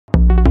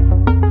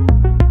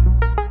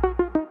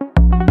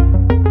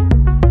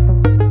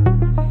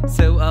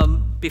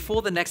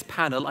before the next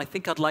panel, I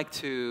think I'd like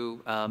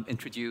to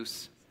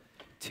introduce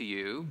to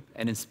you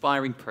an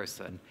inspiring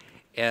person.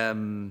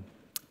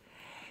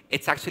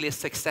 It's actually a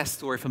success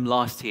story from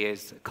last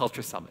year's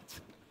Culture Summit,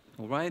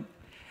 all right?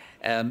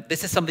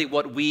 This is something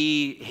what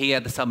we here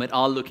at the Summit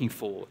are looking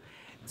for,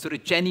 sort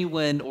of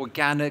genuine,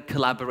 organic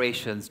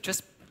collaborations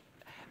just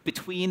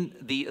between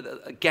the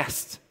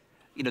guests.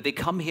 You know, they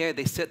come here,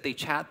 they sit, they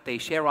chat, they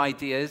share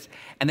ideas,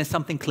 and then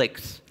something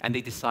clicks, and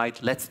they decide,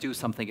 let's do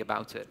something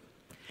about it.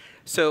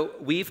 So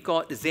we've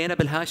got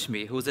Zainab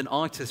Al-Hashmi, who's an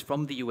artist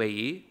from the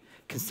UAE,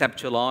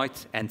 conceptual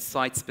art and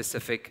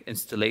site-specific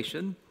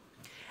installation.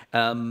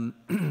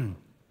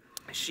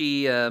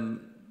 She's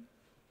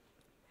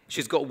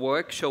got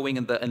work showing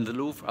in the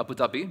Louvre, Abu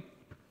Dhabi.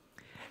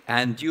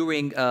 And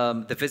during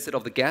the visit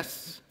of the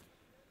guests,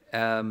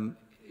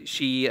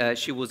 she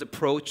was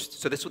approached.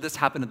 So this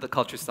happened at the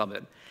Culture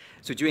Summit.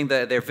 So during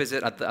their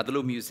visit at the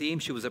Louvre Museum,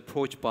 she was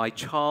approached by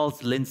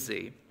Charles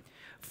Lindsay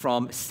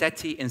from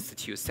SETI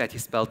Institute, SETI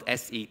spelled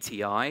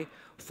S-E-T-I,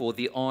 for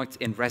the Art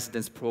in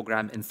Residence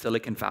program in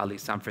Silicon Valley,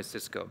 San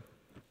Francisco.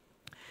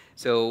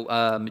 So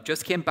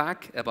just came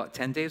back about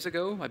 10 days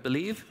ago, I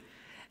believe,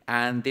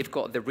 and they've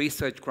got the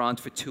research grant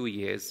for 2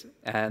 years,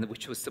 and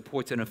which was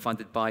supported and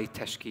funded by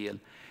Tashkil.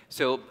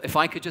 So if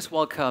I could just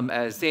welcome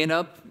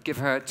Zainab, give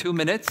her 2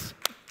 minutes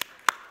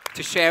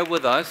to share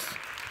with us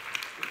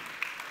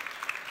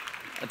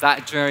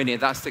that journey,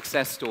 that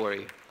success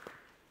story.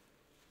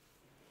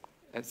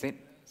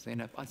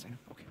 Zainab, okay.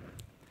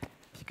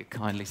 If you could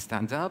kindly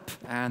stand up,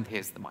 and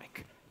here's the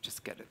mic.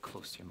 Just get it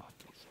close to your mouth,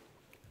 please.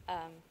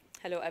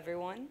 Hello,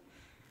 everyone.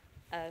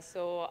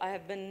 So I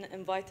have been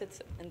invited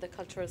in the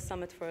Cultural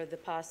Summit for the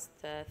past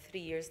 3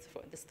 years,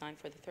 this time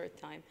for the 3rd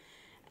time.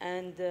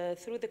 And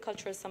through the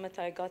Cultural Summit,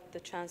 I got the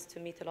chance to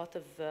meet a lot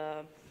of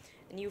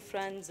new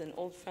friends and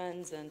old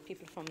friends and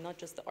people from not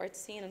just the art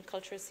scene and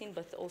culture scene,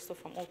 but also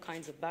from all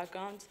kinds of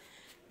backgrounds,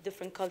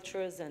 different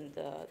cultures and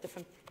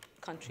different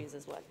countries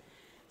as well.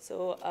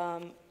 So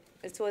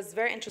it was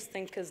very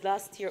interesting because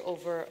last year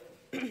over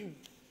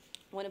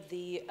one of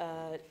the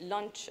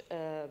lunch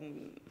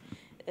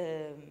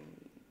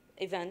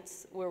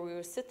events where we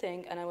were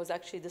sitting, and I was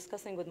actually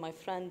discussing with my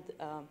friend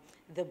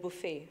the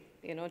buffet,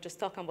 you know, just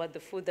talking about the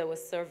food that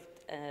was served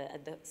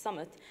at the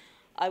summit.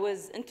 I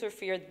was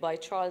interfered by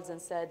Charles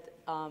and said,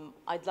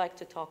 I'd like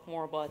to talk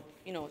more about,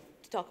 you know,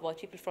 to talk about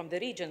people from the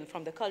region,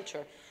 from the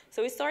culture.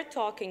 So we started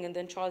talking, and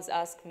then Charles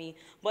asked me,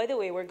 by the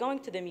way, we're going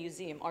to the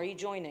museum. Are you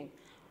joining?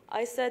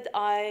 I said,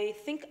 I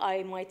think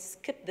I might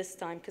skip this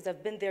time because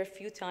I've been there a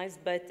few times,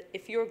 but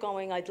if you're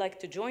going, I'd like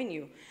to join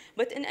you.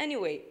 But in any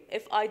way,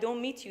 if I don't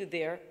meet you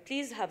there,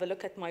 please have a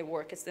look at my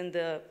work. It's in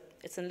the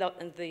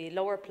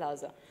Lower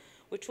Plaza,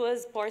 which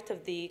was part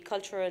of the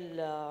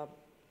cultural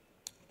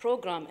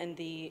program in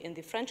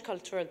the French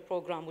cultural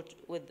program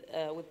with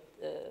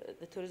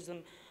the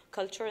tourism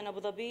culture in Abu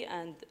Dhabi,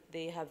 and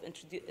they have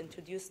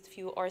introduced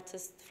few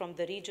artists from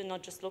the region,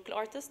 not just local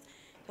artists,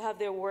 to have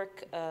their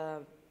work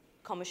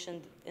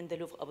commissioned in the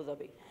Louvre, Abu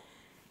Dhabi.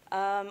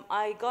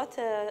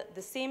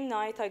 The same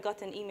night, I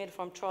got an email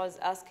from Charles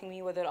asking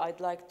me whether I'd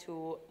like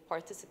to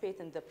participate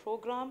in the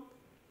program,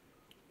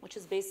 which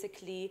is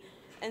basically,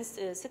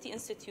 City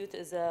Institute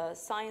is a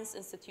science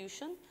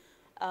institution.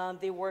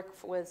 They work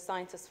with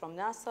scientists from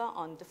NASA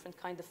on different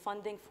kinds of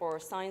funding for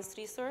science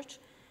research.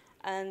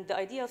 And the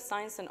idea of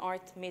science and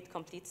art made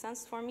complete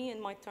sense for me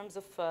in my terms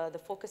of the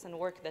focus and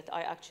work that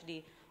I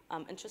actually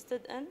am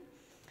interested in.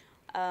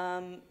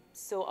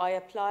 So I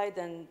applied,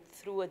 and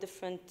through a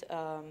different,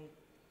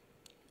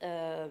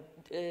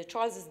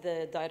 Charles is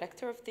the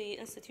director of the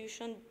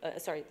institution,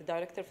 the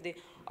director of the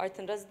Art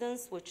in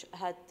Residence, which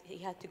he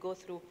had to go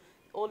through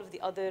all of the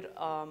other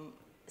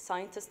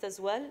scientists as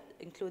well,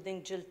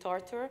 including Jill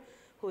Tarter,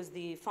 who is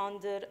the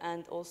founder,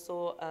 and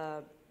also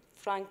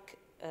Frank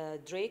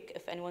Drake,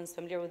 if anyone's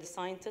familiar with the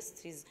scientist.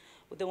 He's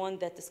the one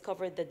that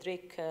discovered the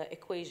Drake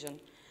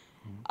equation.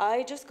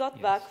 I just got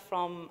back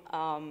from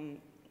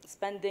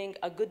spending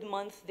a good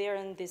month there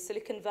in the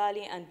Silicon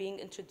Valley and being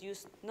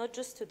introduced not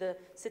just to the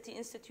City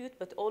Institute,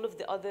 but all of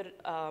the other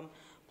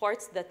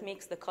parts that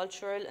makes the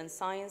cultural and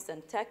science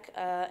and tech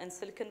in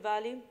Silicon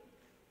Valley,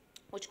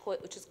 which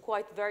is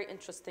quite very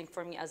interesting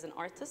for me as an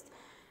artist.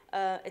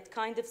 It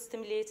kind of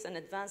stimulates and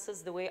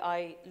advances the way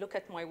I look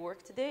at my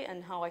work today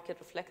and how I could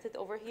reflect it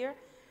over here.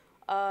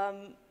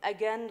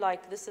 Again,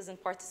 like this is in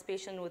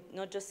participation with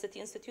not just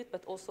City Institute,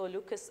 but also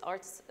Lucas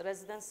Arts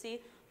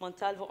Residency,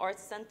 Montalvo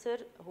Arts Center,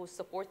 who's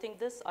supporting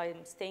this.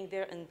 I'm staying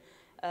there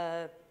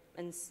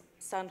in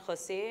San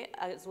Jose,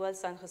 as well as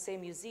San Jose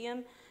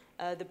Museum,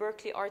 the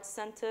Berkeley Arts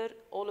Center.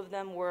 All of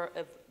them were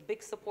a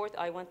big support.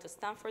 I went to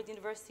Stanford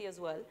University as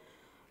well.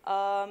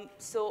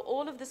 So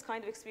all of this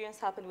kind of experience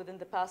happened within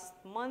the past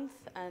month,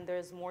 and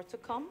there's more to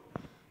come.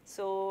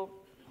 So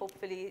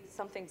hopefully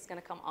something's going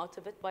to come out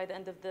of it by the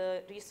end of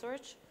the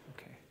research.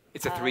 Okay.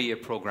 It's a 3-year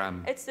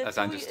program, as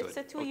understood. It's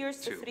a 2 years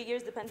to 3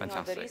 years, depending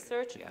on the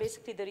research. Yes.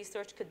 Basically, the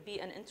research could be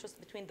an interest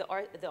between the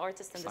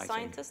artist and the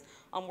scientist.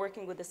 I'm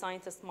working with the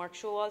scientist Mark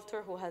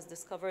Showalter, who has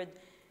discovered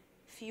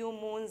few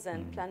moons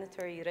and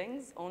planetary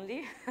rings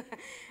only.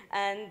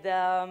 And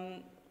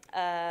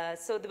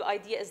so the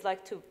idea is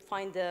like to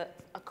find a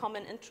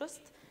common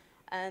interest,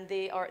 and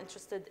they are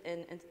interested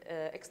in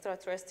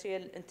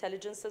extraterrestrial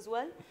intelligence as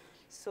well.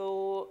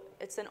 So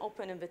it's an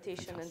open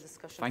invitation and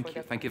discussion. Thank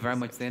you. Thank you very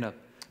much, Zainab.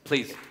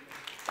 Please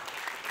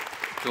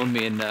join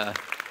me in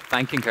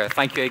thanking her.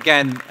 Thank you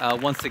again,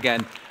 once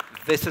again.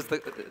 This is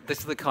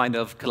the kind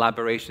of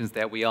collaborations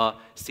that we are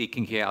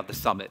seeking here at the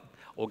summit.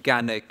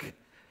 Organic,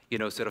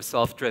 sort of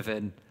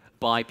self-driven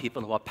by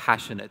people who are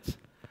passionate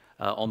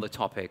on the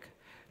topic.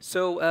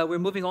 So we're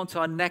moving on to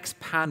our next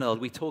panel.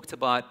 We talked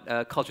about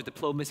cultural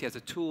diplomacy as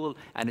a tool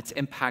and its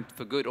impact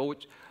for good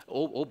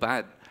or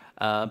bad,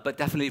 but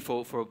definitely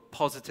for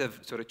positive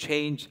sort of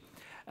change.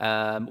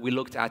 We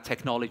looked at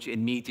technology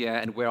in media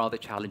and where all the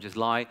challenges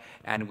lie,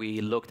 and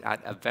we looked at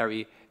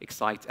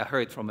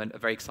heard from a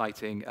very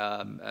exciting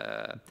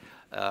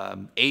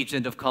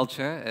agent of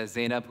culture,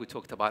 Zainab, who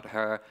talked about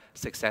her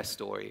success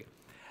story.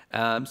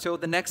 So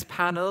the next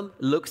panel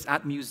looks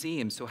at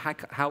museums. So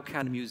how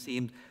can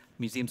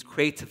museums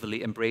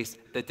creatively embrace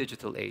the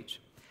digital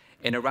age?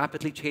 In a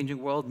rapidly changing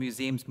world,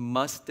 museums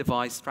must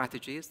devise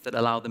strategies that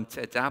allow them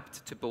to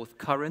adapt to both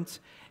current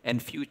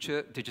and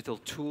future digital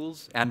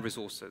tools and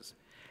resources.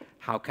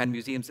 How can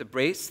museums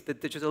embrace the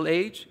digital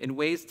age in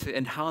ways to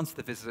enhance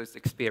the visitor's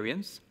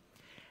experience?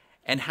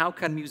 And how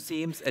can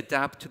museums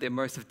adapt to the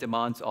immersive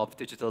demands of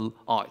digital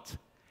art?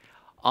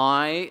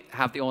 I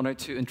have the honor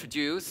to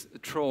introduce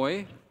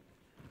Troy.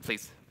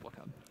 Please,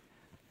 welcome.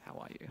 How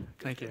are you?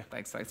 Thank you.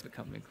 Thanks for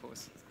coming, of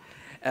course.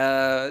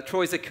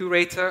 Troy is a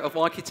curator of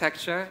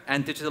architecture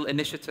and digital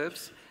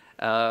initiatives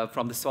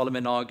from the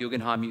Solomon R.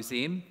 Guggenheim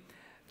Museum.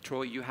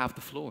 Troy, you have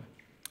the floor.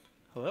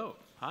 Hello.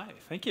 Hi.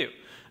 Thank you.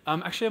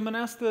 Actually, I'm going to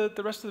ask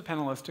the rest of the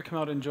panelists to come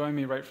out and join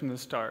me right from the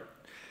start.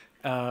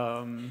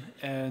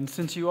 And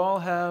since you all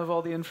have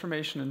all the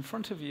information in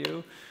front of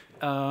you,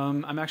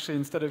 I'm actually,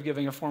 instead of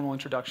giving a formal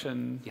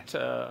introduction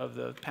of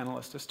the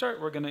panelists to start,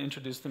 we're going to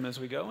introduce them as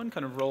we go and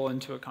kind of roll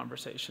into a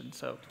conversation.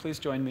 So please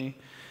join me.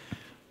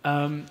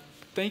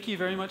 Thank you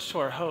very much to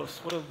our hosts.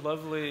 What a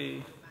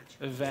lovely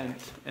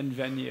event and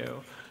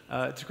venue.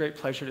 It's a great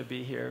pleasure to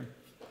be here.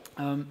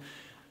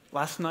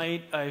 Last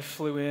night, I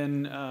flew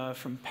in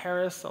from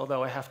Paris,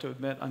 although I have to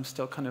admit I'm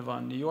still kind of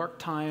on New York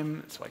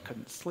time, so I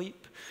couldn't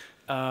sleep.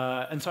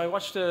 And so I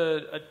watched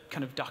a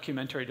kind of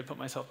documentary to put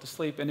myself to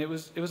sleep, and it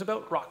was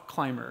about rock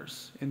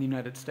climbers in the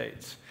United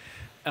States.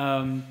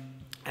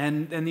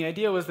 And the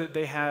idea was that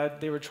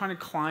they were trying to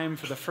climb,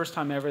 for the first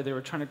time ever, they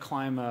were trying to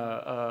climb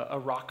a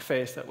rock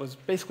face that was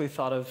basically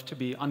thought of to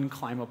be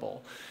unclimbable.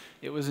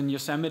 It was in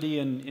Yosemite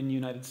in the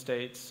United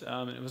States,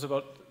 and it was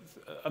about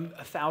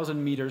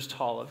 1,000 meters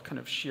tall of kind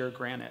of sheer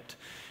granite.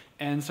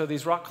 And so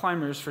these rock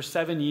climbers, for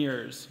 7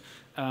 years,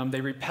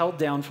 they rappelled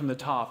down from the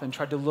top and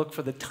tried to look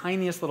for the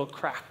tiniest little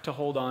crack to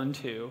hold on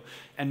to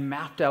and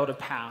mapped out a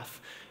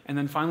path. And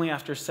then finally,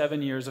 after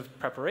 7 years of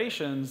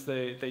preparations,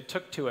 they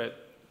took to it.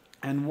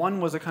 And one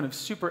was a kind of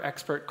super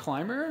expert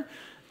climber,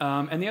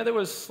 and the other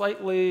was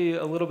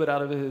a little bit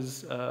out of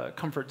his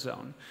comfort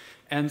zone.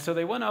 And so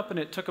they went up, and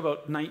it took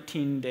about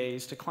 19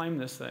 days to climb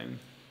this thing.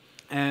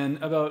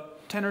 And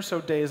about 10 or so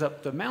days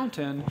up the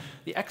mountain,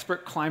 the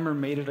expert climber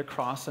made it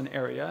across an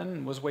area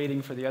and was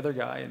waiting for the other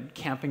guy and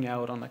camping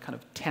out on a kind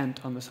of tent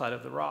on the side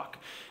of the rock.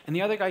 And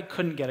the other guy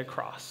couldn't get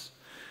across.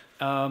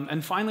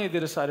 And finally, they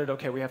decided,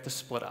 okay, we have to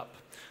split up.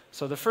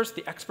 So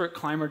the expert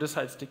climber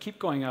decides to keep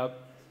going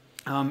up.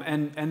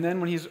 And then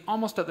when he's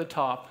almost at the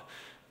top,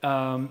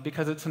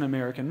 because it's an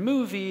American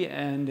movie,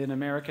 and in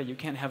America you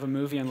can't have a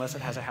movie unless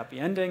it has a happy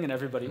ending and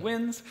everybody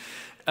wins,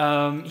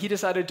 he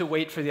decided to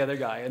wait for the other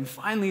guy. And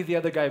finally the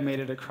other guy made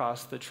it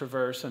across the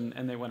traverse,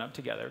 and they went up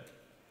together.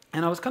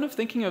 And I was kind of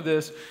thinking of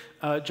this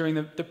during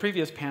the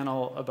previous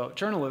panel about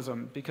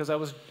journalism, because I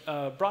was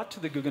brought to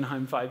the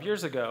Guggenheim 5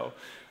 years ago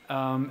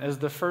as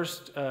the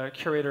first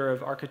curator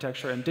of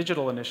architecture and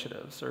digital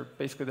initiatives, or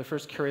basically the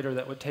first curator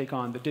that would take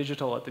on the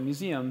digital at the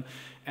museum,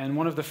 and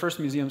one of the first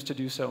museums to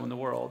do so in the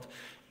world.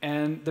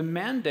 And the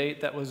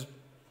mandate that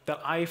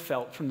I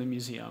felt from the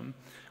museum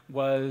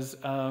was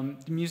the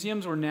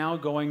museums were now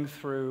going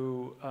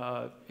through,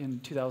 in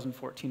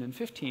 2014 and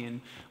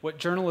 15, what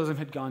journalism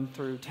had gone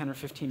through 10 or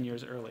 15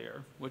 years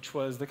earlier, which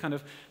was the kind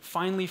of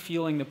finally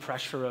feeling the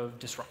pressure of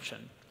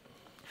disruption.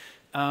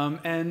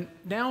 And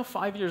now,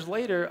 5 years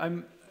later,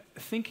 I'm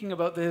thinking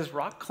about this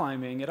rock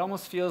climbing. It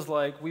almost feels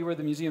like we were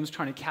the museums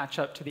trying to catch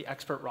up to the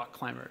expert rock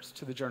climbers,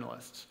 to the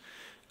journalists.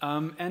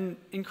 And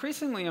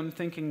increasingly, I'm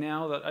thinking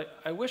now that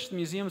I wish the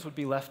museums would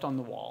be left on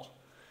the wall.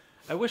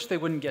 I wish they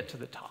wouldn't get to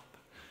the top.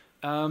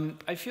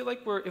 I feel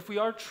like if we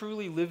are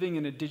truly living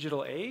in a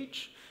digital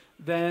age,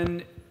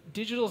 then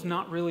digital's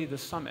not really the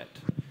summit.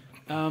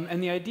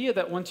 And the idea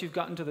that once you've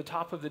gotten to the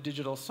top of the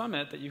digital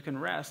summit that you can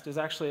rest is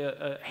actually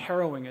a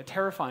harrowing, a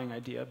terrifying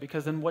idea,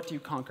 because then what do you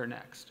conquer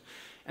next?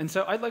 And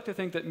so I'd like to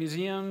think that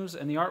museums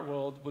and the art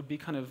world would be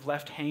kind of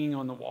left hanging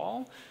on the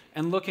wall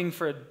and looking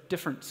for a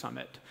different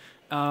summit.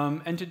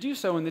 And to do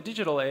so in the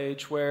digital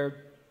age where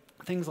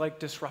things like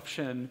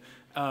disruption,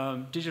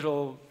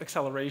 digital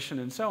acceleration,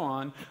 and so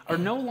on, are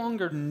no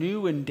longer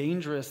new and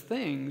dangerous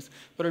things,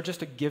 but are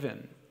just a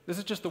given. This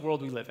is just the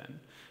world we live in.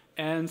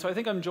 And so I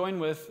think I'm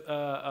joined with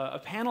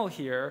a panel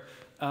here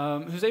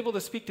who's able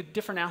to speak to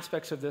different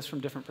aspects of this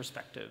from different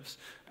perspectives.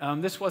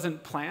 This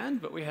wasn't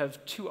planned, but we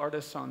have two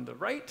artists on the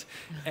right,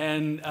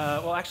 and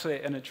well,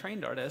 actually, and a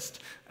trained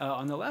artist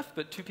on the left,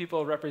 but two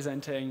people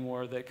representing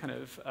more the kind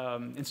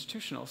of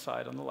institutional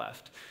side on the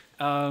left.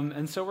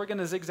 And so we're going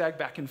to zigzag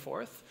back and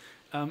forth.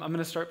 I'm going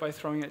to start by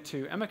throwing it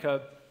to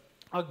Emeka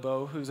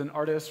Agbo, who's an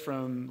artist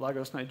from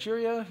Lagos,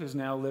 Nigeria, who's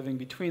now living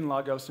between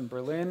Lagos and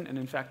Berlin, and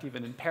in fact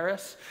even in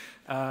Paris,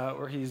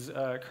 where he's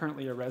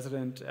currently a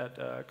resident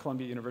at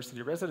Columbia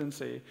University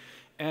residency.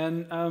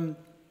 And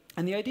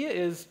the idea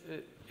is,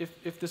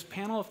 if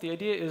the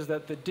idea is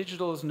that the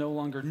digital is no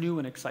longer new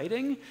and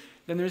exciting,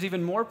 then there's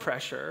even more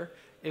pressure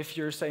if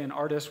you're, say, an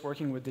artist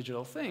working with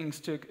digital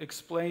things to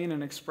explain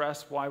and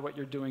express why what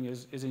you're doing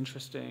is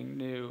interesting,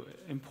 new,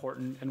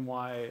 important, and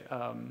why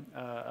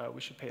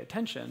we should pay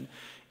attention.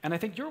 And I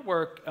think your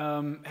work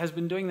has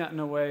been doing that in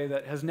a way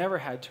that has never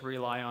had to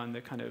rely on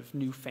the kind of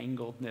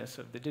newfangledness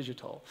of the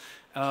digital.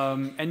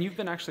 And you've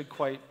been actually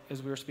quite,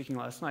 as we were speaking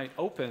last night,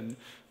 open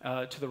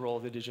to the role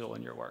of the digital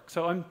in your work.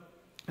 So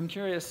I'm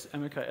curious,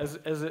 Emeka,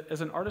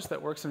 as an artist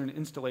that works in an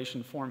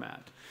installation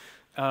format,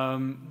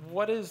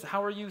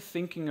 how are you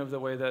thinking of the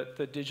way that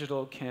the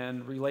digital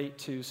can relate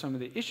to some of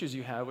the issues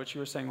you have, which you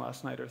were saying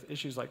last night, are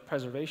issues like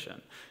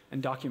preservation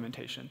and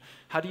documentation?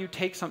 How do you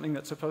take something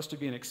that's supposed to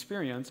be an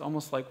experience,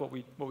 almost like what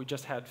we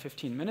just had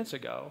 15 minutes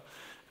ago,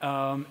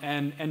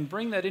 and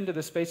bring that into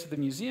the space of the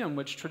museum,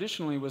 which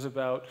traditionally was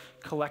about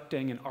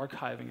collecting and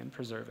archiving and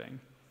preserving?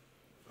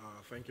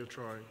 Thank you,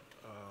 Troy.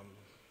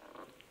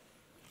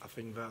 I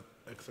think that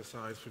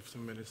exercise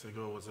 15 minutes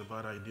ago was a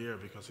bad idea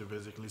because it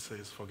basically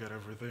says forget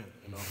everything,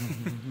 you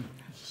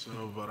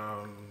know. But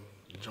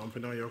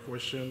jumping on your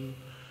question,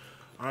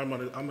 I'm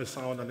a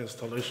sound and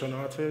installation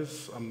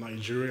artist. I'm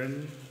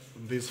Nigerian.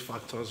 These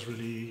factors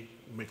really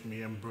make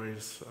me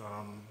embrace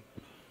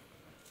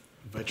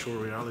virtual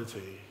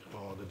reality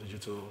or the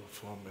digital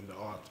form in the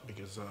art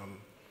because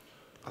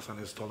as an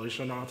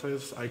installation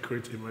artist, I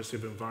create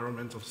immersive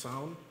environment of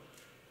sound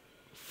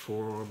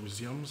for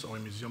museums or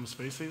in museum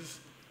spaces.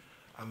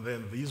 And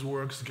then these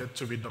works get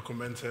to be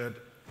documented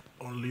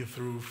only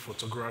through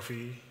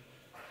photography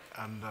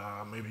and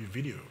maybe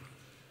video.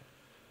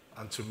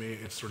 And to me,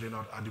 it's really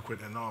not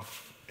adequate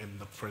enough in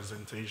the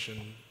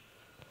presentation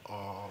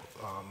or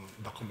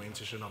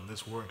documentation of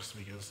these works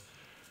because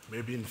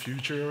maybe in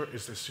future,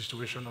 it's a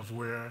situation of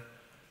where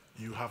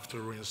you have to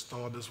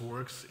reinstall these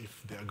works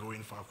if they're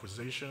going for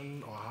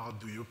acquisition, or how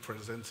do you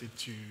present it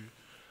to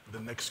the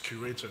next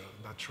curator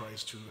that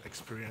tries to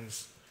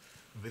experience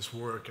this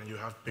work, and you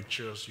have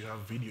pictures, you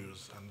have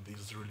videos, and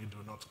these really do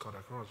not cut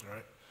across,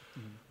 right?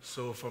 Mm-hmm.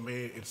 So for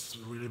me, it's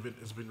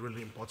been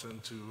really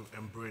important to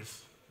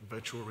embrace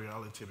virtual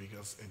reality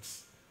because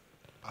it's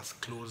as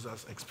close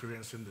as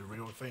experiencing the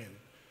real thing.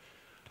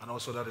 And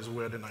also that is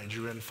where the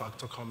Nigerian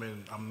factor come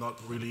in.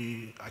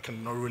 I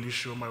cannot really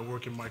show my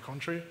work in my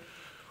country.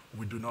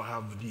 We do not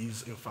have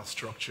these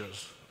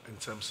infrastructures in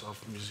terms of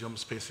museum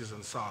spaces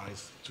and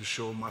size to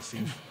show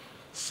massive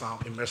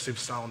immersive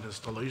sound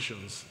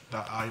installations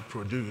that I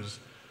produce.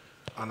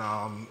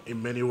 And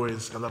in many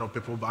ways, a lot of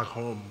people back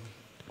home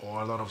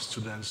or a lot of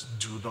students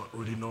do not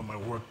really know my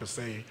work per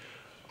se,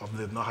 or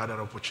they've not had that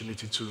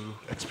opportunity to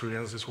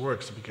experience these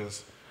works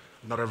because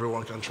not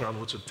everyone can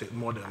travel to Tate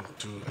Modern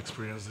to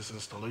experience these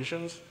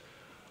installations.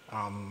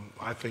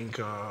 I think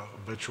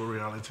virtual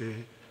reality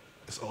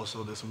is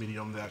also this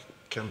medium that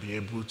can be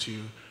able to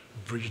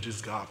bridge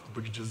this gap,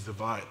 bridge this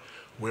divide,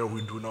 where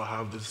we do not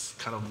have this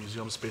kind of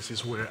museum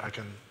spaces where I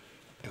can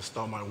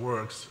install my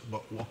works,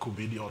 but what could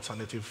be the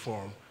alternative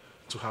form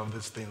to have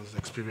these things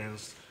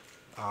experienced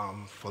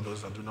for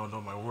those that do not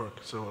know my work.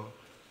 So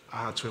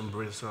I had to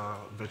embrace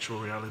virtual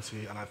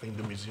reality, and I think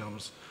the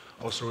museums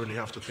also really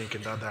have to think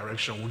in that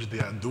direction, which they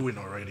are doing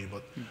already,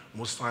 but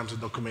most times the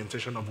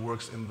documentation of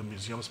works in the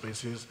museum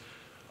spaces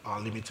are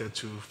limited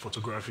to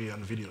photography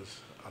and videos,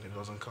 and it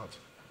doesn't cut.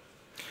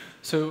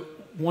 So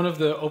one of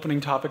the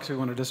opening topics we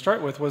wanted to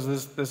start with was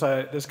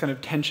this kind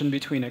of tension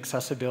between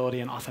accessibility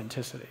and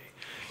authenticity.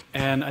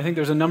 And I think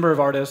there's a number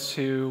of artists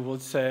who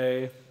would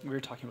say, we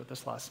were talking about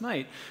this last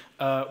night,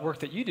 work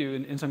that you do,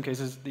 in some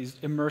cases, these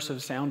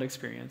immersive sound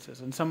experiences.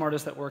 And some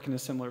artists that work in a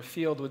similar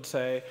field would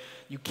say,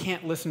 you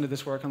can't listen to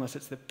this work unless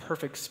it's the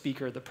perfect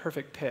speaker, the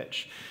perfect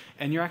pitch.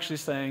 And you're actually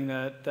saying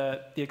that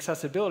the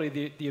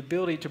accessibility, the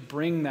ability to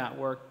bring that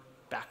work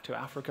back to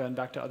Africa and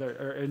back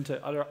to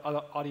into other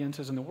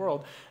audiences in the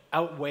world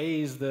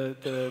outweighs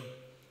the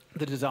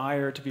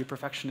desire to be a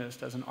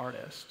perfectionist as an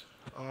artist.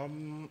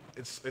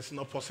 It's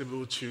not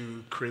possible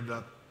to create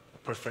that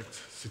perfect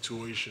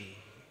situation.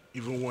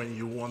 Even when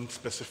you want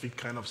specific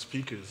kind of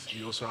speakers,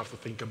 you also have to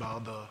think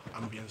about the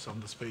ambience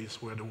of the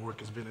space where the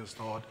work is being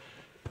installed.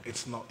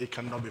 It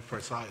cannot be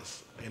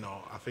precise. You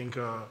know, I think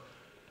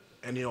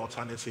any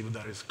alternative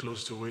that is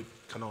close to it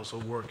can also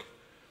work.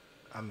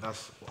 And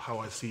that's how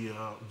I see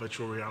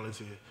virtual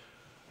reality.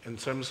 In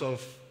terms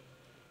of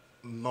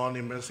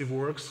non-immersive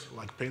works,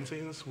 like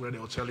paintings, where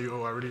they'll tell you,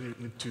 oh, I really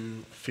need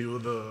to feel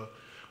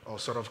or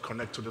sort of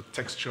connect to the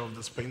texture of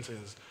these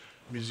paintings.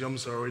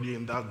 Museums are already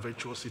in that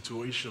virtual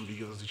situation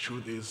because the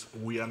truth is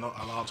we are not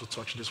allowed to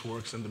touch these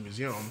works in the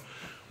museum.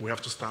 We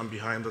have to stand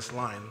behind this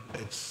line.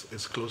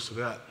 It's close to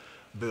that.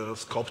 The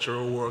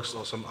sculptural works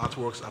or some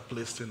artworks are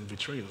placed in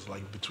vitrines,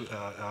 like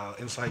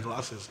inside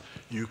glasses.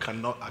 You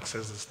cannot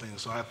access this thing.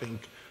 So I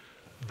think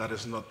that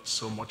is not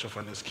so much of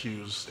an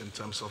excuse in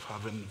terms of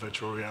having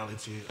virtual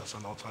reality as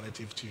an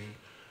alternative to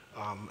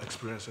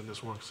experiencing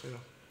these works. Yeah.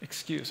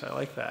 Excuse, I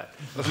like that.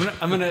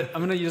 I'm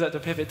gonna use that to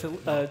pivot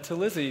to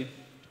Lizzie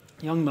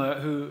Youngma,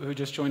 who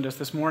just joined us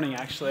this morning,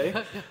 actually,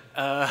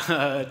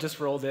 just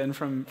rolled in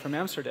from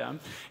Amsterdam.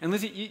 And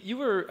Lizzie, you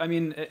were, I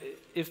mean,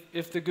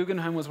 if the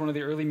Guggenheim was one of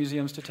the early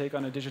museums to take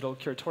on a digital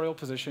curatorial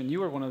position,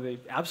 you were one of the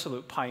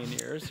absolute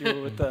pioneers. You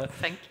were with the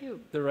Thank you.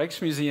 The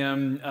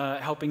Rijksmuseum,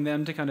 helping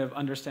them to kind of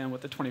understand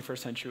what the 21st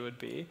century would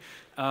be.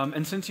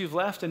 And since you've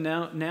left, and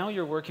now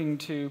you're working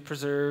to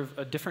preserve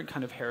a different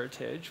kind of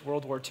heritage,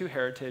 World War II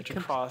heritage,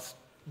 across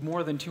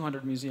more than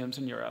 200 museums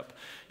in Europe,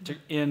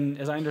 in,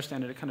 as I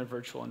understand it, a kind of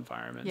virtual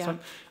environment. Yeah. So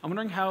I'm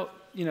wondering how,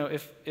 you know,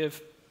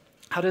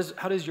 how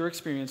does your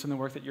experience and the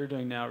work that you're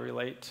doing now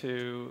relate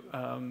to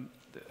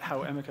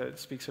how Emeka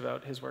speaks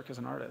about his work as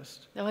an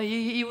artist?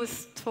 He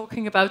was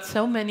talking about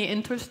so many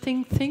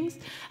interesting things.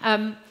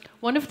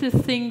 One of the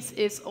things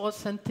is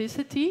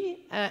authenticity.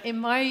 In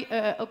my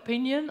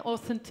opinion,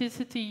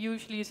 authenticity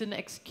usually is an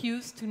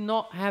excuse to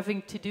not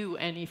having to do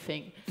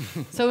anything.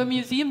 So a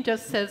museum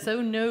just says,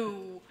 oh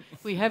no,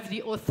 we have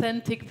the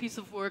authentic piece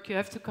of work, you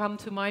have to come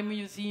to my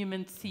museum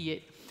and see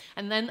it.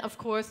 And then, of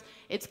course,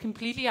 it's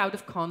completely out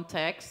of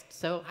context.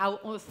 So how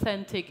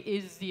authentic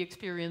is the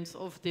experience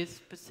of this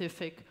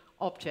specific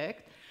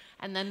object?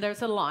 And then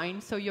there's a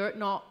line, so you're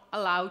not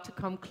allowed to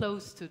come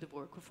close to the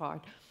work of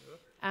art.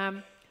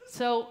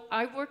 So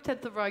I worked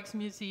at the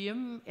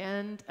Rijksmuseum,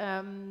 and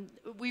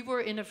we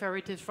were in a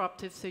very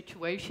disruptive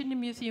situation. The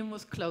museum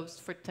was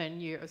closed for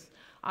 10 years.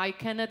 I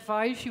can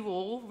advise you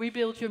all,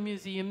 rebuild your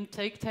museum,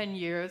 take 10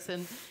 years,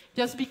 and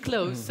just be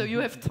closed, so you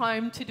have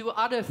time to do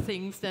other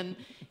things than,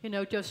 you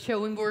know, just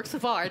showing works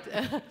of art.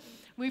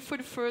 We, for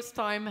the first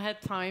time,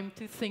 had time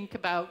to think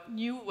about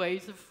new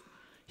ways of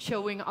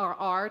showing our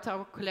art,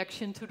 our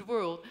collection to the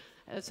world.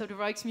 So the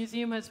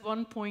Rijksmuseum has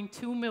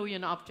 1.2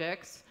 million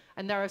objects,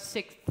 and there are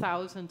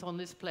 6,000 on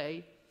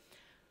display.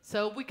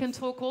 So we can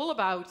talk all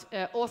about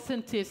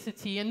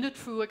authenticity and the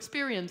true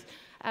experience.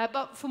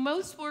 But for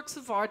most works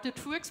of art, the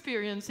true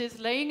experience is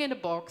laying in a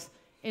box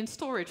in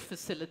storage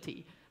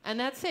facility. And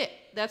that's it.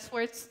 That's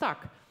where it's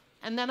stuck.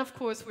 And then, of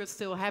course, we're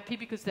still happy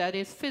because that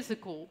is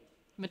physical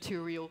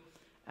material.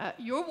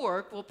 Your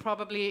work will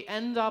probably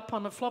end up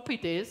on a floppy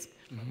disk,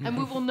 and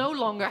we will no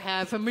longer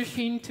have a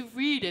machine to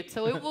read it.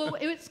 So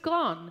it's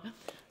gone.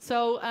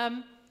 So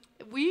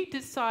we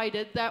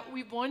decided that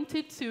we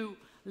wanted to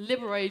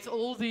liberate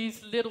all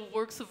these little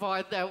works of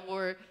art that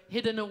were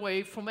hidden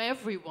away from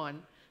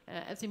everyone.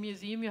 As a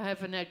museum, you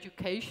have an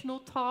educational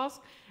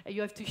task.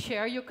 You have to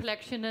share your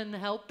collection and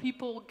help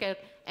people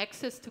get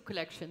access to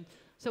collection.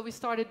 So we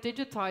started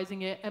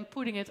digitizing it and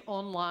putting it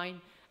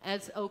online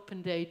as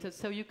open data.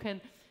 So you can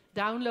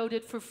download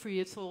it for free.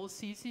 It's all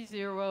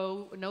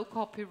CC0, no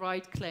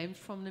copyright claims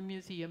from the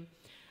museum.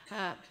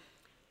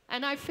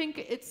 And I think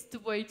it's the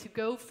way to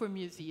go for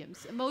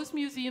museums. Most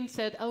museums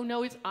said, oh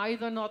no, it's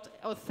either not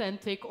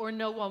authentic or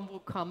no one will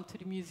come to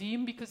the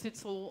museum because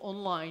it's all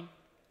online.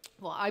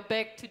 Well, I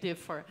beg to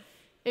differ.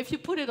 If you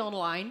put it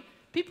online,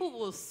 people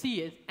will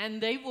see it and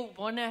they will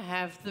want to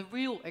have the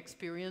real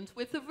experience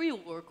with the real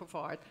work of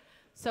art.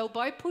 So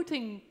by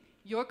putting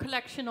your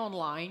collection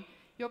online,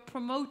 you're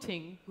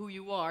promoting who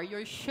you are,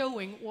 you're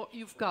showing what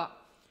you've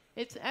got.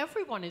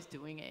 Everyone is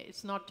doing it,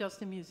 it's not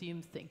just a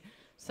museum thing.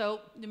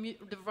 So the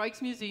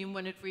Rijksmuseum,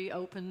 when it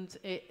reopened,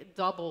 it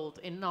doubled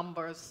in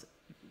numbers,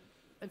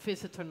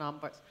 visitor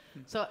numbers.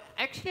 So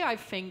actually I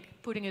think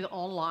putting it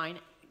online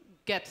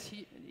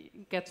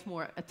gets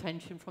more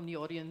attention from the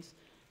audience,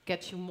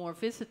 gets you more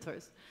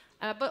visitors.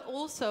 But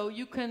also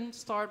you can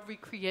start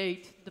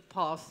recreate the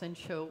past and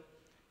show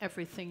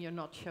everything you're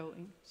not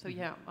showing. So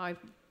yeah,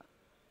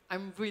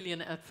 I'm really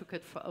an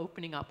advocate for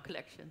opening up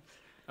collections.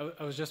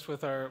 I was just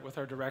with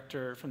our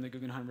director from the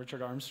Guggenheim,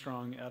 Richard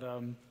Armstrong,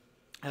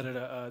 at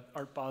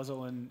Art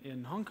Basel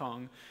in Hong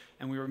Kong,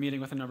 and we were meeting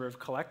with a number of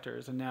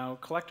collectors. And now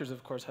collectors,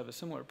 of course, have a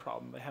similar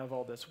problem. They have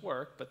all this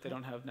work, but they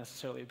don't have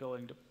necessarily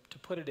ability to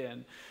put it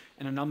in.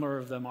 And a number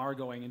of them are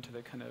going into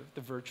the kind of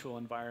the virtual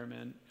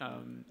environment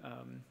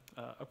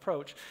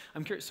approach.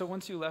 I'm curious. So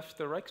once you left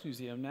the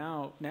Rijksmuseum,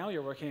 now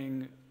you're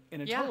working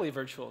in a totally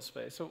virtual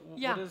space. So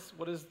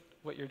what is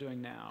what you're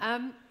doing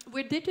now?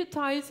 We're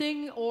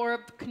digitizing or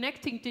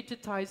connecting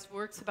digitized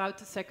works about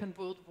the Second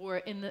World War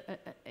in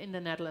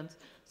the Netherlands.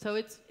 So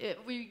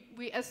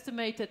we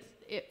estimate that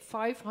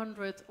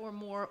 500 or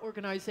more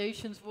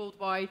organizations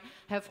worldwide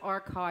have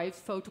archives,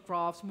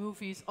 photographs,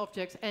 movies,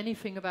 objects,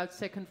 anything about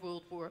Second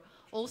World War.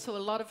 Also a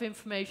lot of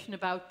information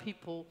about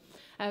people.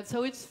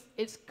 So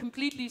it's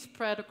completely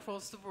spread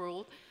across the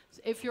world.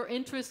 If you're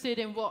interested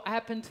in what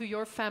happened to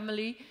your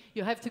family,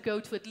 you have to go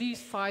to at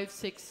least 5,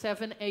 6,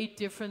 7, 8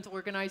 different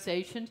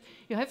organizations.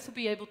 You have to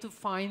be able to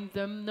find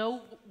them,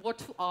 know what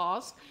to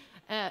ask,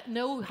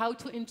 know how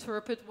to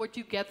interpret what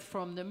you get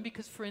from them,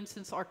 because, for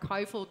instance,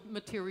 archival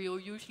material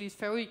usually is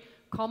very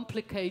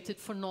complicated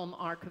for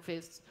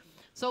non-archivists.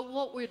 So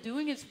what we're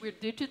doing is we're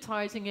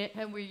digitizing it,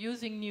 and we're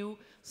using new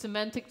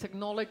semantic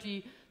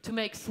technology to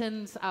make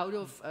sense out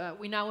of,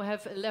 we now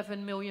have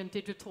 11 million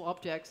digital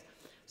objects.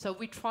 So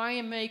we try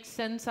and make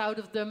sense out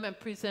of them and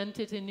present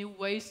it in new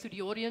ways to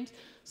the audience.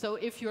 So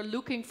if you're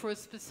looking for a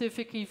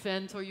specific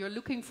event or you're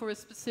looking for a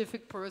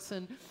specific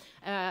person,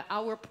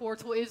 our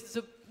portal is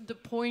the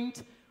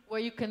point where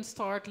you can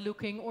start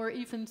looking or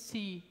even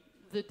see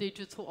the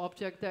digital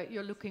object that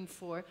you're looking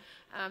for.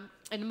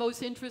 And the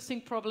most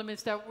interesting problem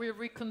is that we're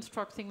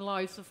reconstructing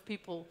lives of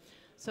people.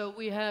 So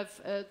we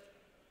have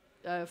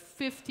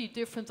 50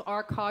 different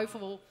archives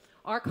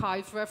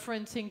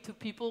referencing to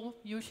people,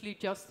 usually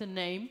just a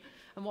name.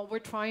 And what we're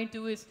trying to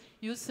do is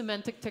use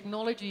semantic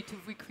technology to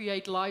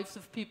recreate lives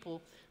of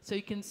people. So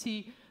you can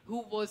see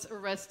who was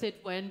arrested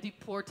when,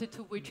 deported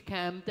to which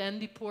camp, then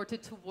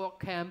deported to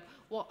what camp,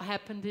 what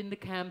happened in the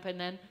camp, and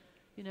then,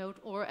 you know,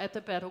 or at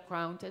the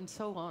battleground, and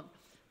so on.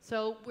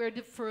 So we're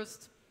the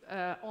first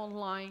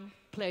online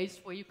place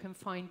where you can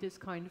find this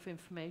kind of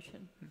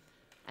information.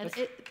 And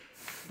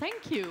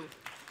thank you.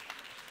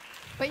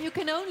 But you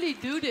can only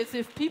do this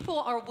if people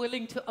are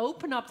willing to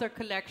open up their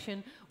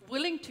collection,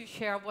 willing to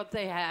share what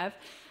they have,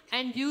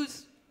 and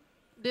use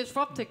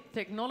disruptive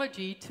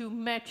technology to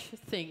match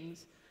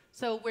things.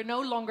 So we're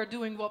no longer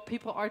doing what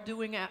people are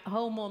doing at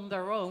home on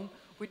their own.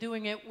 We're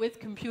doing it with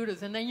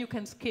computers, and then you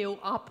can scale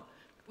up.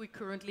 We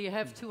currently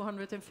have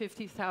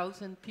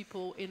 250,000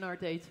 people in our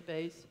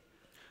database.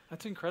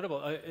 That's incredible.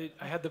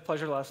 I had the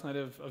pleasure last night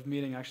of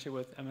meeting actually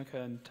with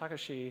Emeka and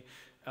Takashi,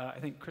 I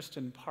think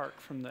Kristen Park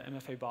from the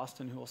MFA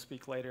Boston, who will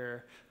speak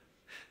later.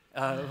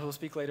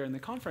 In the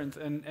conference,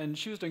 and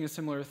she was doing a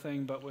similar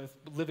thing, but with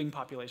living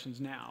populations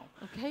now.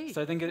 Okay.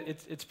 So I think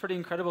it's pretty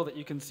incredible that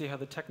you can see how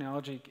the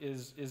technology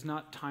is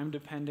not time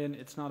dependent.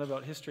 It's not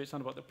about history. It's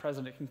not about the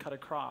present. It can cut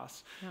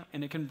across,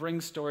 and it can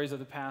bring stories of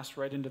the past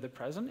right into the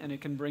present, and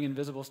it can bring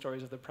invisible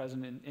stories of the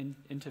present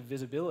into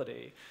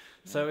visibility.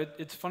 Yeah. So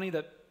it's funny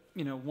that,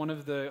 you know, one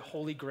of the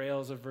holy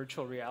grails of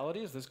virtual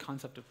reality is this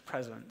concept of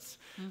presence.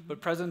 Mm-hmm.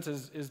 But presence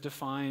is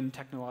defined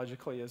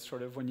technologically as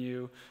sort of when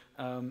you,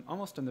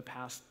 almost in the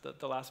past,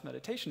 the last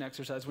meditation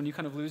exercise, when you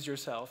kind of lose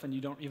yourself and you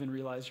don't even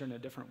realize you're in a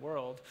different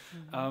world.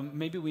 Mm-hmm.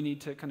 Maybe we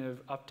need to kind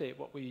of update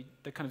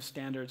the kind of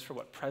standards for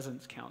what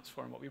presence counts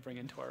for and what we bring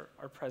into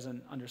our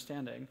present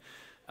understanding.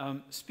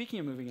 Speaking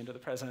of moving into the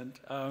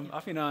present,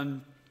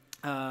 Afinan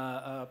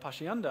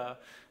Pashyanda,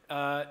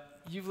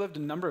 you've lived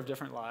a number of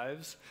different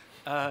lives.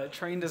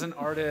 Trained as an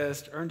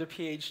artist, earned a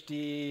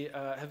PhD,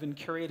 have been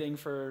curating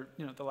for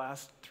the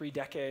last 3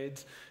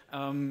 decades,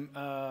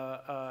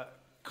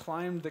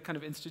 climbed the kind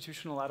of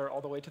institutional ladder all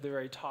the way to the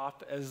very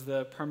top as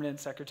the permanent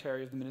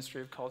secretary of the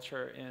Ministry of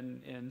Culture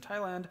in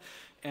Thailand,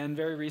 and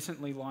very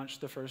recently launched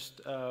the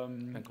first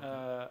Bangkok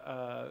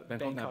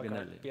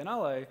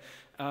Biennale,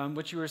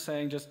 which you were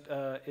saying just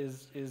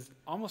is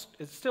almost,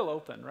 it's still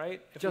open,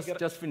 right?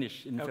 Just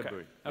finished in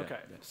February. Okay,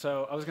 yeah.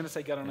 So I was going to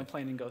say get on a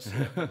plane and go see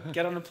it.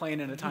 Get on a plane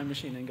and a time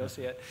machine and go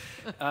see it.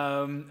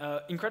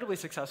 Incredibly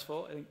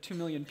successful. I think 2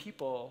 million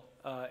people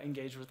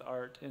engaged with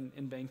art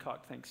in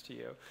Bangkok thanks to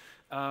you.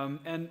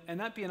 And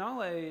that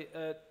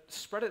Biennale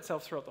spread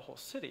itself throughout the whole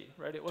city,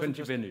 right? It wasn't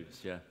 20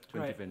 venues, yeah,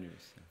 20 right. venues.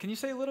 Yeah. Can you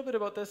say a little bit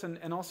about this,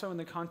 and also in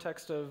the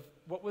context of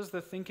what was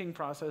the thinking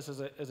process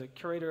as a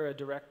curator, a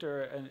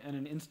director, and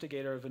an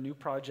instigator of a new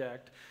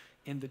project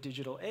in the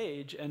digital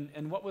age,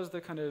 and what was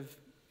the kind of,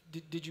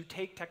 did you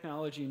take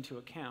technology into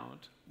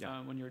account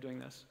when you were doing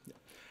this? Yeah.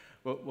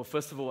 Well,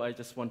 first of all, I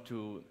just want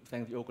to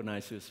thank the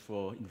organizers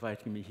for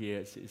inviting me here.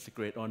 It's a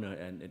great honor,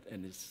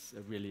 and it's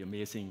a really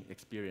amazing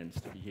experience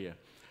to be here.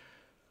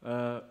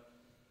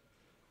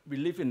 We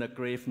live in a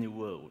grave new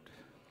world,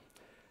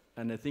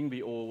 and I think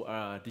we all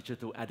are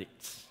digital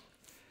addicts.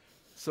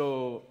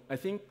 So I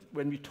think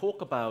when we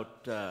talk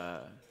about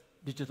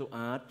digital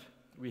art,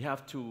 we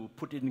have to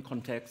put it in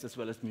context as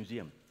well as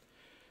museum.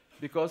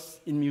 Because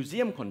in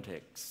museum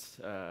context,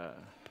 there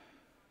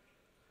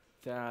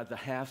are the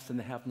haves and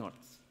the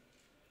have-nots.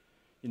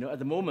 At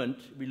the moment,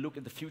 we look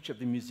at the future of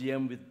the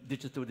museum with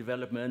digital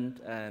development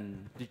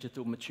and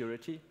digital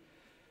maturity.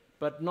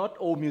 But not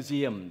all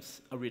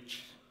museums are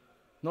rich.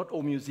 Not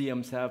all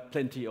museums have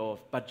plenty of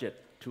budget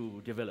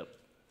to develop.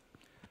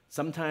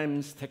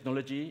 Sometimes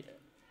technology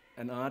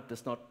and art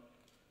does not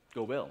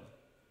go well.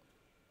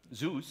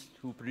 Zeus,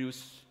 who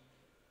produced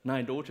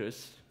 9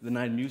 daughters, the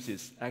 9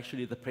 muses,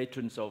 actually the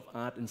patrons of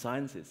art and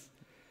sciences,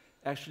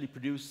 actually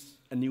produced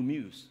a new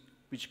muse,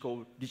 which is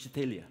called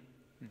Digitalia.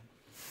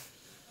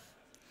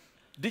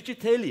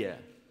 Digitalia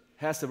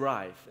has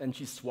arrived, and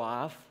she's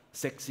suave,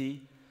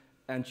 sexy,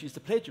 and she's a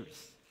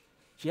plagiarist.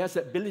 She has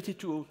the ability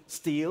to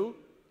steal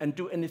and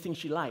do anything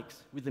she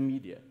likes with the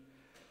media.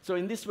 So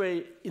in this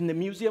way, in the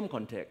museum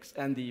context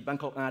and the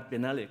Bangkok Art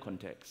Biennale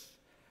context,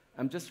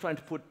 I'm just trying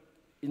to put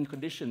in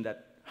condition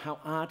that how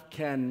art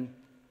can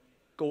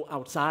go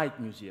outside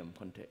museum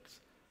context,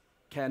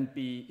 can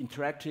be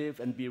interactive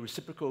and be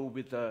reciprocal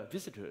with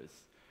visitors.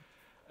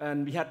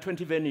 And we had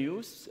 20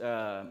 venues,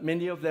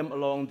 many of them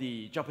along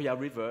the Chao Phraya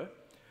River.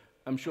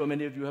 I'm sure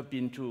many of you have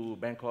been to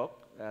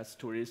Bangkok as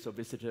tourists or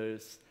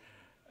visitors.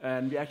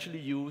 And we actually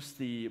used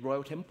the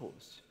royal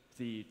temples,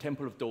 the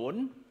Temple of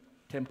Dawn,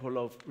 Temple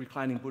of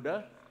Reclining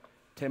Buddha,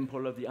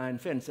 Temple of the Iron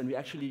Fence, and we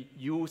actually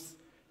use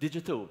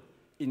digital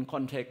in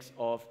context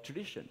of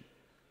tradition.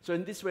 So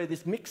in this way,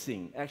 this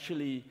mixing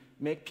actually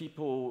make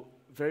people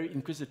very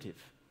inquisitive.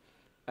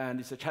 And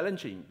it's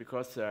challenging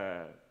because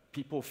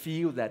people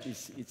feel that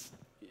is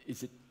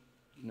it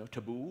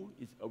taboo?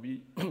 Are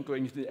we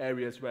going into the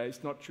areas where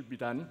it's not should be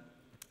done?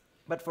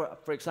 But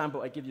for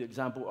example, I give you an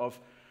example of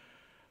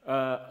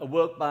a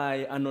work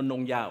by Anon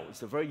Nong Yao.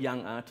 It's a very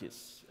young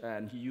artist,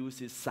 and he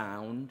uses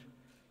sound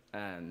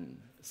and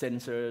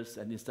sensors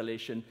and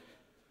installation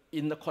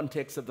in the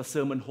context of the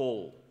sermon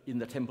hall in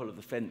the Temple of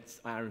the Fence,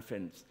 Iron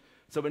Fence.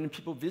 So when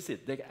people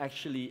visit, they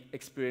actually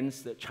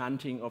experience the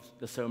chanting of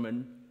the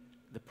sermon,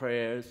 the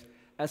prayers,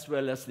 as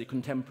well as the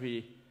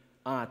contemporary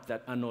art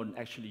that Anon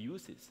actually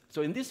uses.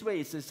 So in this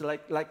way, it's just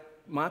like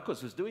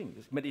Marcos was doing,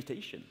 this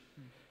meditation.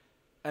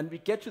 And we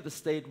get to the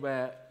state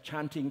where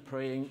chanting,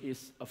 praying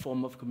is a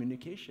form of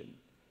communication.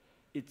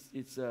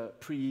 It's a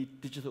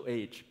pre-digital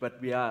age,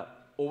 but we are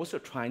also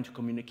trying to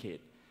communicate.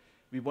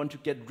 We want to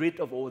get rid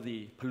of all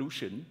the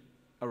pollution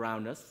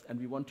around us, and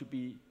we want to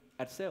be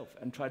at self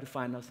and try to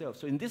find ourselves.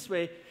 So in this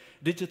way,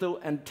 digital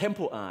and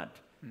temple art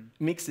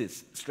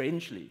mixes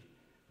strangely,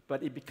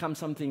 but it becomes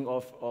something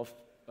of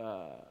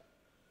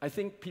I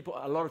think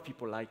a lot of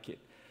people like it.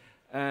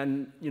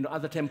 And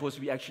other temples,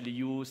 we actually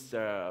use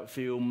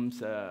films,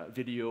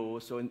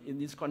 videos. So in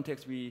this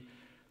context, we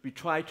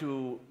try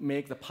to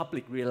make the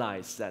public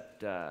realize that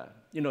there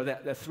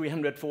are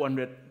 300,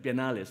 400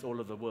 biennales all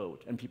over the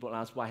world, and people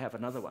ask, why have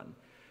another one?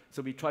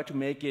 So we try to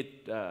make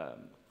it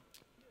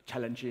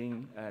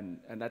challenging,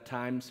 and at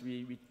times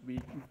we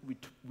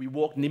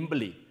walk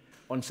nimbly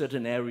on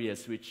certain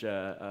areas which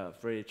are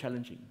very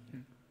challenging.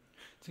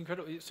 It's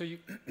incredible. So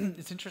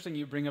it's interesting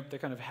you bring up the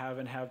kind of have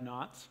and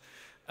have-nots.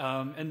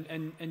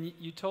 And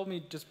you told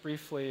me just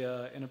briefly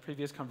in a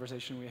previous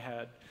conversation we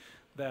had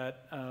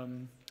that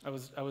I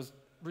was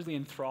really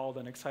enthralled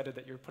and excited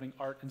that you're putting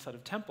art inside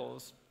of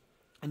temples.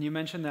 And you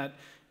mentioned that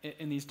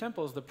in these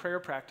temples, the prayer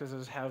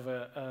practices have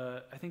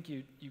I think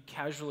you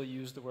casually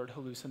used the word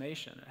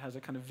hallucination. It has a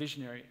kind of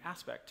visionary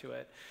aspect to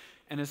it.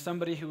 And as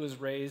somebody who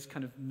was raised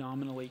kind of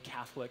nominally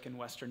Catholic in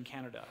Western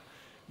Canada,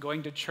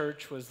 going to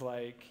church was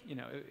like,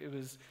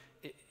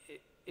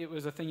 it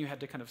was a thing you had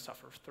to kind of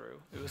suffer through.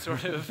 It was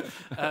sort of,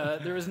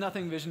 there was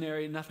nothing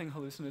visionary, nothing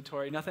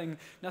hallucinatory,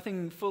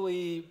 nothing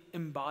fully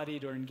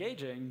embodied or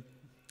engaging.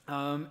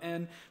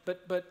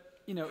 But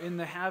in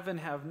the have and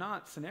have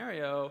not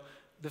scenario,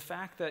 the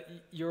fact that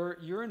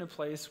you're in a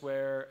place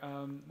where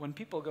when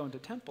people go into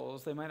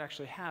temples, they might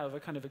actually have a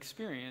kind of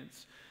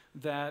experience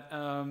that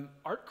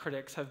art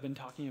critics have been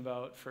talking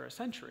about for a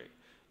century.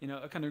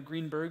 A kind of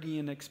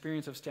Greenbergian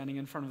experience of standing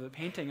in front of the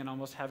painting and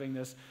almost having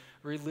this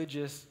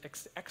religious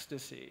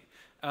ecstasy.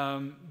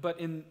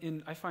 But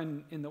I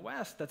find in the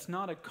West, that's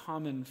not a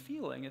common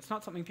feeling. It's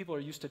not something people are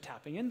used to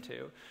tapping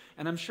into.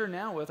 And I'm sure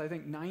now with, I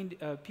think, 90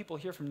 people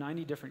here from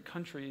 90 different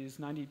countries,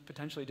 90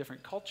 potentially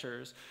different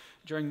cultures,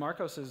 during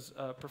Marcos's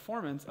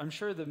performance, I'm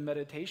sure the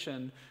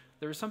meditation,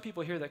 there are some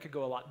people here that could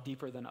go a lot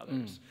deeper than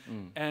others.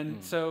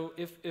 So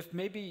if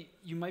maybe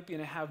you might be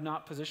in a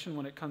have-not position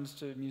when it comes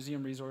to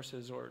museum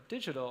resources or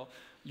digital,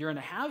 you're in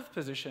a have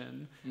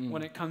position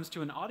when it comes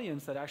to an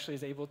audience that actually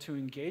is able to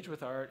engage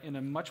with art in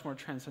a much more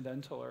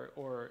transcendental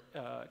or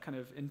kind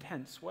of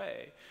intense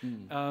way.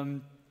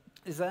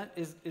 Is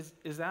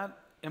that,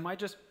 am I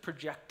just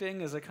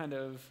projecting as a kind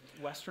of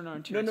Westerner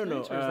into your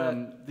experience?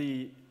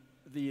 No.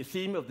 The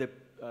theme of the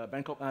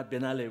Bangkok Art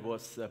Biennale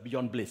was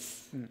Beyond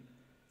Bliss.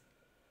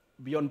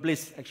 Beyond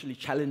Bliss actually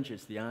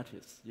challenges the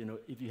artist.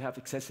 If you have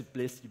excessive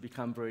bliss, you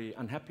become very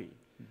unhappy.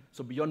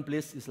 So Beyond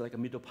Bliss is like a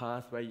middle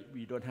path where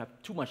you don't have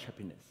too much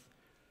happiness,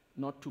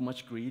 not too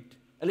much greed,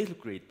 a little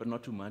greed, but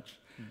not too much.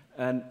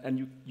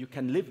 And you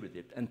can live with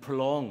it and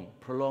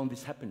prolong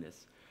this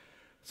happiness.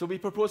 So we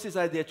proposed this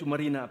idea to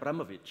Marina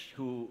Abramovich,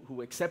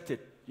 who accepted,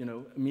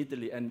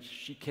 immediately, and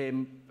she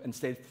came and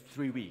stayed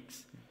 3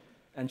 weeks.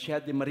 And she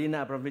had the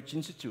Marina Abramovich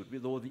Institute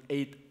with all the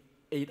eight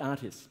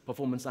artists,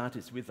 performance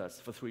artists with us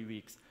for 3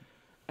 weeks.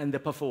 And they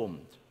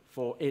performed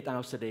for 8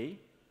 hours a day,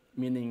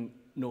 meaning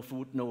no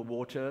food, no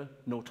water,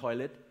 no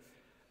toilet.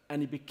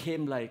 And it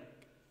became like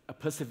a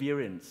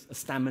perseverance, a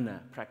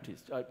stamina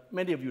practice.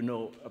 Many of you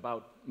know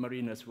about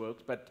Marina's work,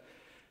 but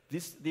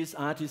these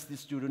artists,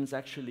 these students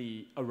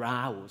actually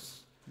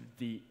arouse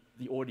the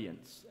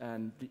audience.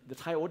 And the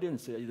Thai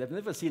audience, they've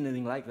never seen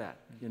anything like that,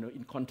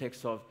 in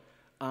context of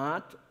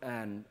art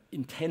and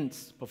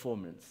intense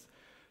performance.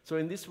 So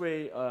in this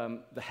way,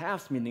 the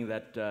halves meaning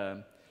that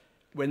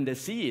when they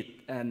see it,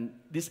 and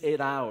this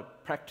 8-hour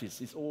practice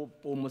is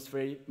almost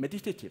very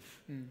meditative.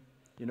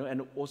 You know,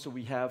 and also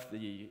we have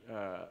the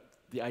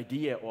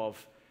idea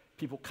of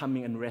people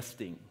coming and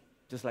resting,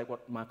 just like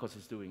what Marcos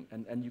is doing.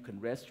 And you can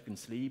rest, you can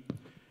sleep,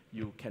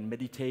 you can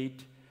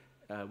meditate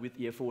with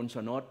earphones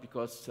or not,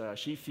 because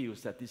she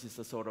feels that this is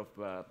a sort of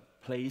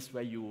place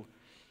where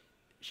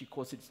she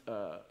calls it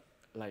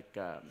like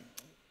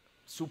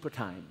super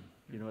time,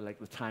 you know, like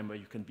the time where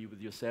you can be with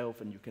yourself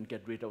and you can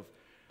get rid of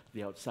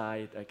the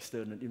outside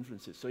external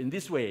influences. So in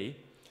this way,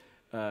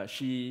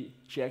 she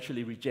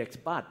actually rejects,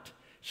 but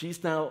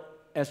she's now,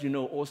 as you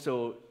know,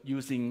 also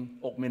using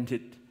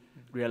augmented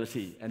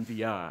reality and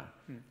VR.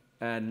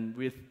 And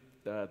with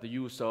the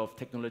use of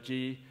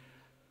technology,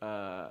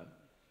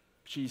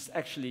 she's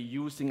actually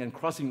using and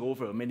crossing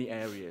over many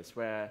areas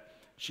where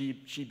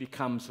she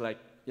becomes like,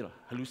 you know,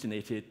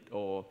 hallucinated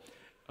or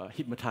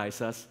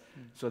hypnotize us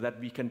so that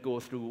we can go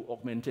through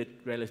augmented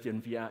reality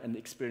and VR and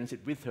experience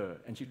it with her.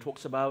 And she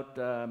talks about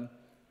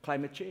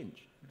climate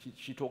change.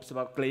 She talks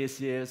about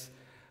glaciers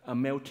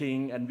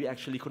melting, and we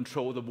actually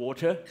control the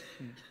water,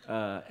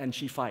 and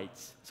she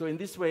fights. So in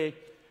this way,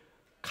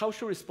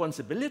 cultural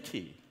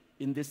responsibility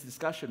in this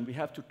discussion, we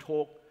have to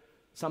talk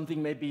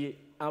something maybe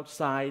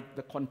outside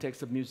the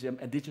context of museum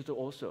and digital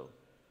also,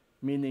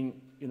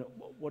 meaning, you know,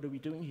 what are we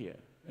doing here?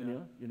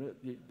 Yeah. You know,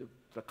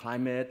 the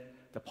climate,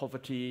 the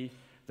poverty,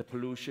 the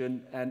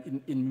pollution,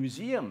 and in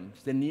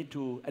museums, they need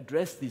to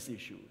address these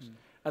issues.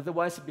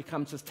 Otherwise, it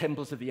becomes just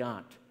temples of the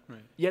art.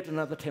 Right. Yet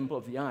another temple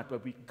of the art where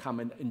we come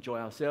and enjoy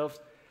ourselves,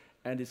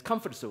 and it's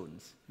comfort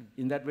zones.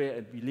 In that way,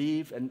 and we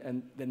leave,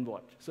 and then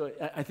what? So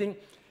I think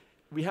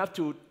we have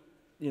to,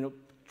 you know,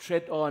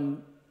 tread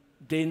on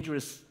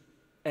dangerous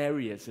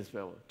areas as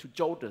well to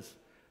jolt us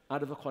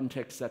out of a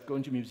context that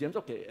going to museums,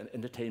 okay,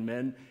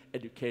 entertainment,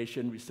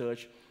 education,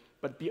 research,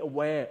 but be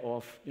aware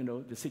of, you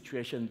know, the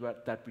situation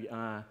that we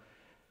are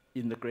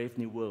in the grave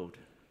new world.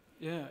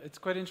 Yeah, it's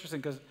quite interesting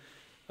because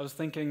I was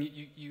thinking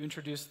you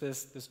introduced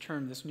this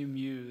term, this new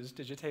muse,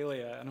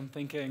 digitalia, and I'm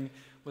thinking,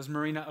 was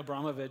Marina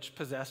Abramovich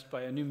possessed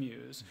by a new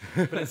muse?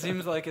 But it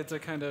seems like it's a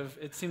collaborative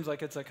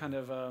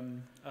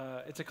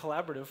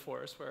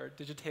force where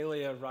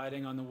digitalia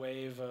riding on the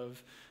wave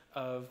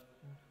of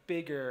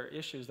bigger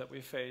issues that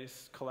we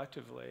face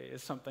collectively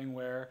is something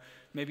where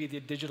maybe the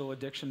digital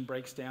addiction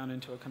breaks down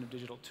into a kind of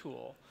digital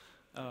tool.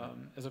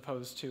 As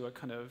opposed to a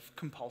kind of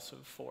compulsive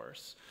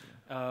force.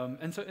 Yeah.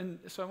 And so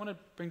I want to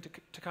bring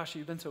Takashi,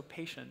 you've been so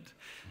patient.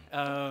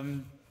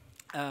 Takashi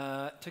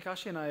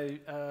and I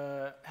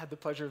had the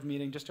pleasure of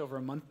meeting just over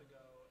a month ago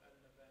at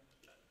an event.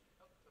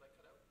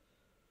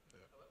 Did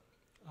I cut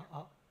out?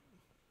 Hello?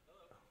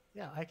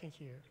 Yeah, I can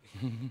hear.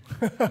 You think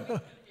I've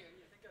gone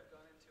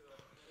into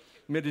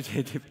a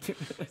meditative.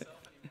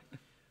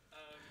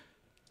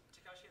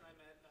 Takashi and I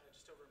met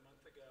just over a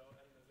month ago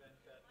at an event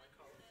that my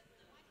colleague...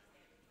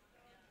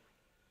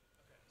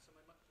 Okay, so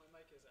my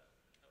mic is out.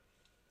 Oh.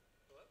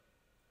 Hello?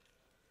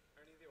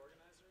 Are any of the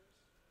organizers?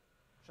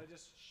 Should I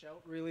just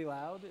shout really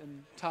loud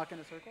and talk in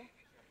a circle?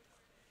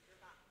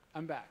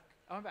 I'm back.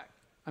 Oh,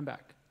 I'm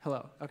back.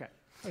 Hello. Okay.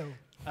 Hello.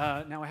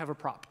 Now I have a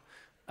prop.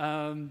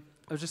 I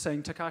was just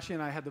saying, Takashi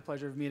and I had the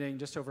pleasure of meeting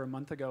just over a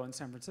month ago in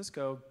San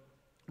Francisco,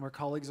 where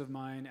colleagues of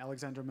mine,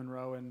 Alexandra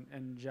Monroe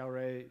and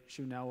Xiaorui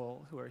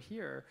Xu-Nowell, who are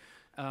here,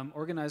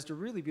 organized a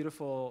really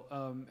beautiful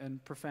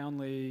and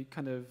profoundly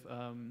kind of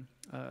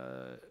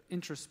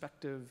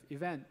introspective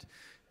event,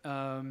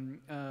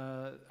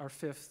 our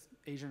 5th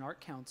Asian Art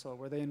Council,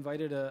 where they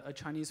invited a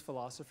Chinese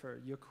philosopher,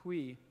 Ye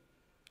Kui,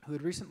 who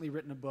had recently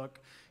written a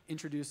book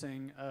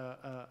introducing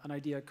an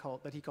idea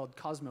that he called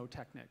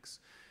cosmotechnics.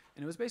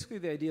 And it was basically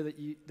the idea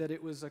that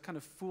it was a kind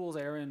of fool's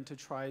errand to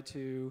try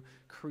to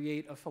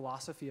create a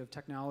philosophy of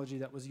technology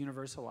that was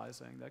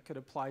universalizing, that could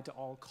apply to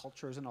all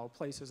cultures and all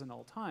places and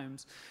all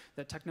times,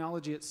 that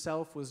technology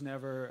itself was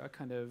never a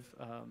kind of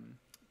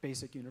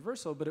basic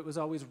universal, but it was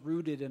always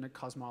rooted in a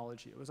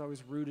cosmology. It was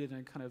always rooted in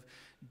a kind of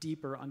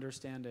deeper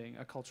understanding,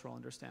 a cultural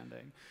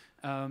understanding.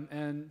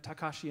 And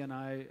Takashi and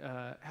I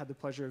had the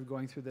pleasure of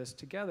going through this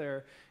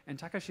together. And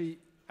Takashi,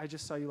 I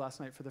just saw you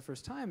last night for the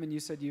first time, and you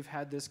said you've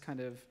had this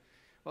kind of,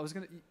 well,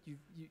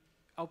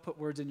 I'll put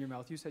words in your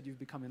mouth. You said you've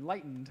become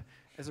enlightened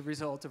as a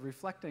result of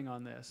reflecting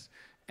on this.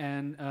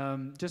 And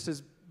just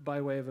as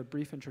by way of a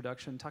brief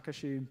introduction,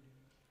 Takashi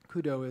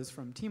Kudo is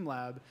from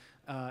TeamLab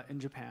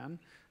in Japan.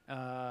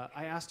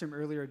 I asked him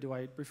earlier, do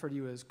I refer to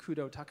you as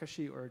Kudo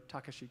Takashi or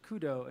Takashi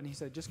Kudo? And he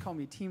said, just call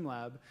me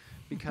TeamLab,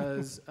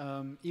 because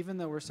even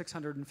though we're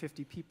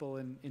 650 people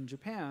in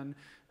Japan,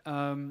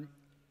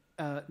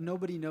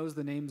 nobody knows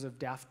the names of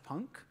Daft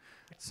Punk.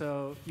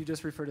 So you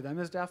just refer to them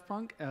as Daft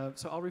Punk.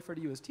 So I'll refer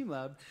to you as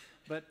TeamLab.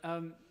 But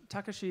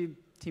Takashi,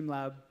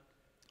 TeamLab,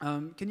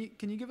 can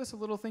you give us a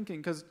little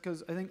thinking?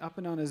 Because I think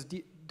Apanon is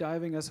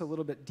diving us a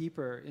little bit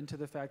deeper into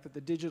the fact that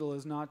the digital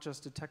is not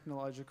just a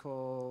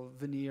technological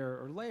veneer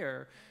or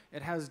layer.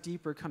 It has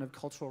deeper kind of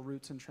cultural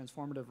roots and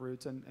transformative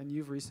roots. And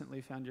you've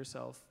recently found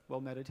yourself,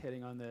 while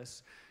meditating on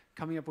this,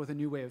 coming up with a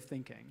new way of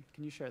thinking.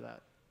 Can you share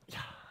that?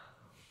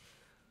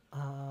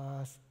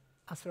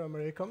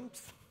 Assalamu alaikum.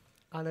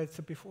 And it's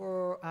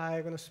before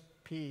I'm going to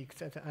speak,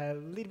 that I a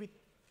little bit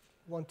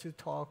want to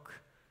talk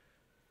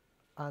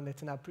and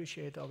it's an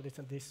appreciate of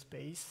this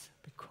space,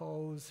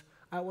 because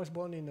I was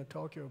born in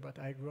Tokyo, but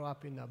I grew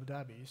up in Abu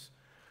Dhabi.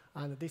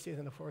 And this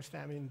isn't the first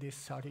time in these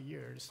 30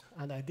 years.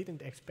 And I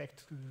didn't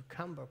expect to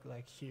come back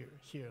like here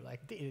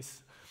like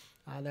this.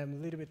 And I'm a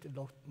little bit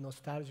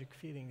nostalgic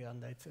feeling,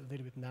 and it's a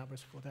little bit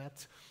nervous for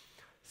that.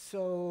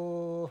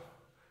 So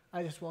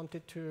I just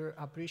wanted to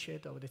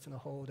appreciate of this and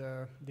hold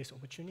these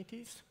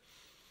opportunities.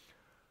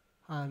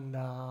 And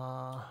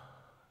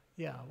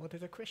yeah, what are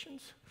the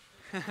questions?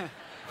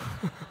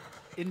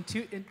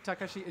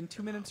 Takashi, in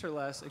 2 minutes or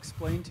less,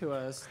 explain to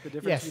us the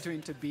difference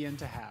between to be and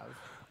to have.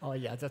 Oh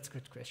yeah, that's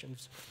good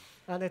questions.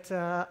 And it's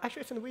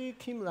actually it's we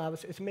Team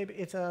Labs.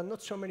 It's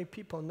not so many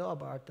people know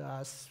about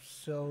us.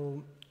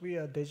 So we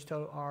are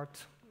digital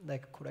art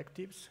like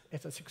collectives.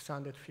 It's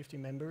 650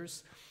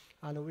 members,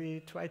 and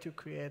we try to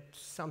create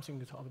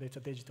something of the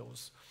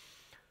digitals.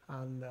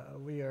 And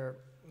we are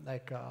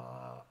like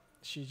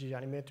CG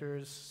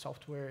animators,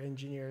 software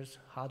engineers,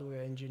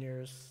 hardware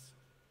engineers,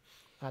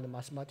 and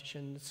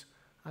mathematicians,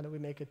 and we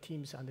make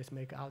teams and this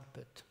make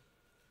output.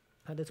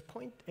 And the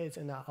point is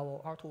in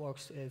our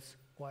artworks is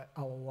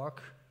our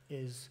work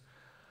is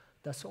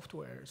the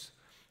softwares.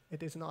 It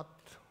does not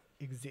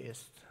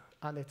exist.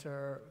 And it's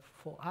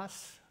for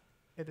us,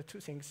 the two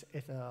things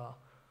is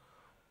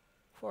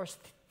first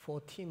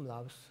for Team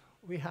Labs,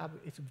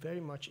 it's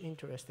very much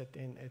interested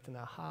in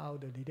how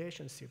the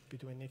relationship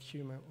between the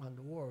human and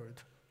the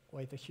world,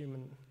 or the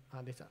human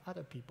and its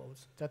other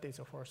peoples, that is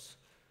the first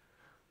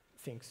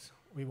things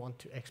we want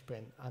to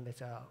explain. And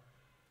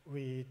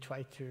we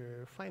try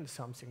to find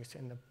some things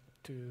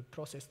to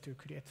process to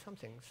create some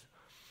things.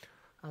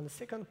 And the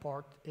second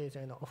part is,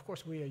 of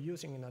course, we are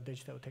using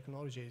digital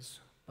technologies,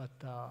 but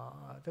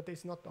that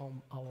is not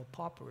our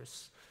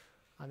purpose,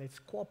 and it's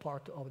core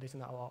part of this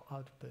in our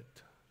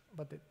output.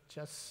 But it's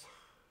just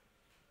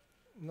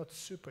not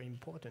super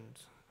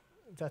important.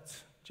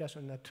 That's just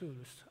the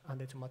tools,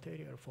 and it's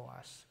material for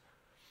us.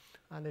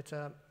 And it's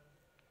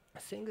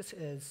things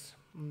is.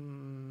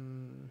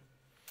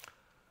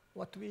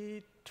 What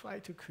we try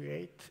to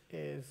create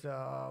is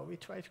we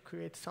try to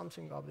create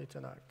something of it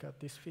like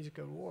this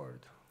physical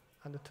world.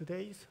 And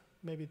today's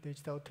maybe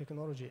digital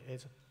technology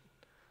is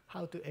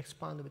how to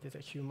expand with the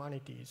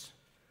humanities.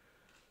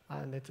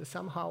 And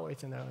somehow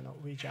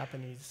we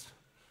Japanese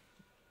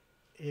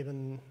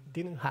even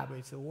didn't have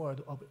the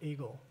word of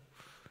ego.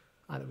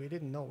 And we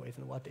didn't know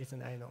what is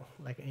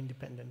like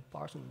independent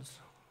persons.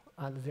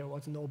 And there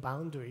was no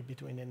boundary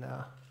between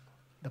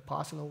the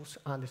personals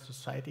and the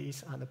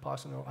societies and the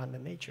personal and the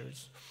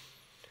natures.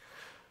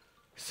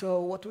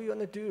 So what we want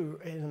to do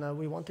is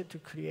we wanted to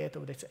create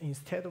this,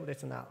 instead of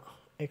this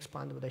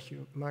expand with the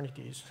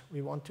humanities,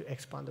 we want to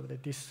expand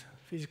with this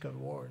physical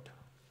world,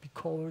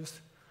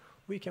 because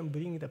we can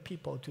bring the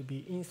people to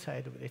be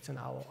inside of it in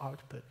our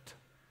output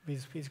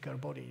with physical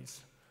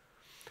bodies.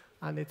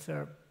 And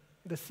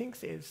the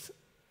things is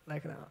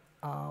like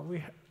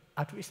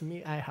at least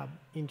me, I have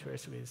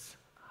interest with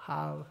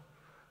how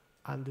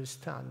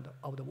understand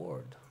of the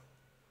world.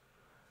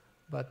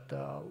 But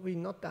we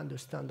not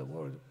understand the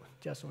world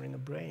just in the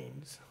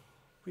brains.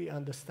 We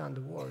understand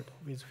the world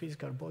with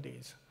physical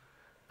bodies.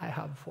 I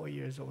have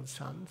 4-year-old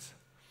sons,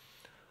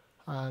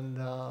 and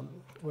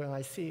when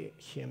I see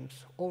him,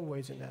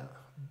 always in a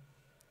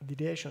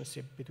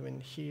relationship between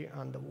he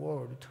and the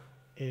world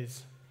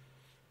is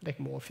like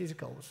more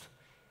physicals.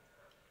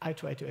 I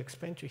try to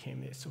explain to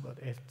him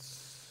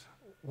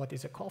what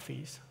is a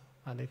coffee,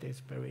 and it is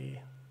very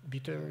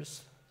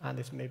bitters, and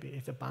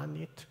it's a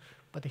bandit,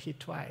 but he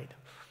tried,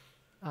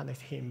 and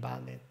it's him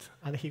bandit,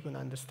 and he can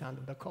understand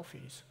the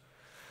coffees.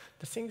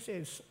 The thing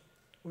is,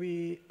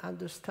 we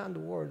understand the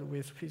world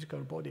with physical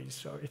bodies,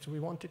 so we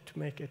wanted to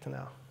make it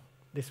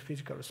this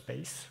physical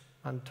space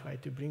and try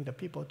to bring the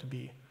people to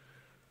be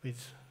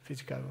with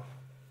physical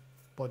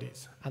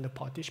bodies and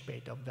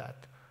participate of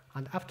that.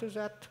 And after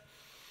that,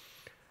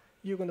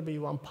 you're going to be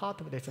one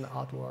part of this in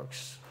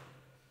artworks.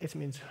 It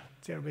means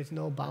there is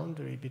no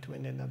boundary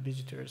between the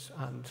visitors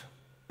and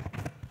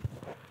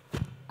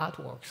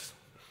artworks.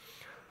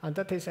 And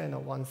that is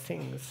one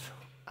thing.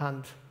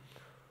 And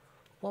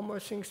one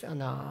more thing,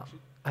 and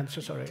I'm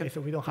so sorry,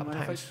 we don't have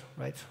time,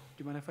 right? Do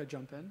you mind if I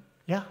jump in?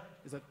 Yeah.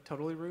 Is that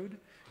totally rude?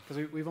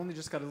 Because we've only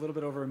just got a little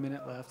bit over a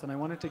minute left, and I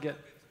wanted to get...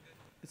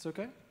 It's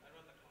okay?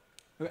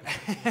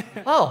 Okay.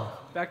 Oh,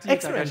 back to you,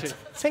 excellent. Takashi.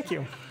 Thank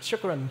you.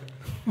 Shukran.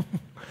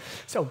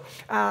 So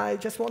I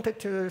just wanted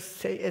to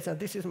say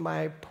this is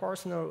my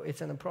personal,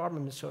 it's a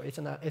problem, so it's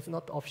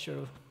not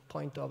official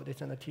point of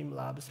it in a Team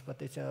Labs, but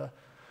the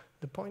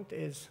point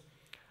is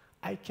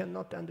I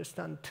cannot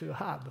understand to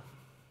have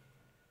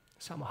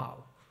somehow.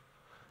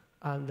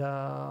 And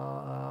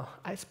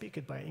I speak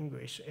it by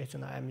English.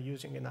 I'm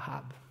using in a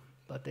hub,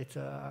 but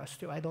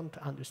still I don't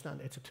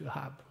understand it's to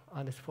have.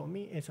 And for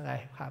me,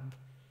 I have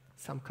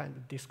some kind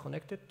of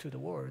disconnected to the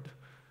world.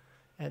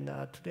 And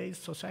today's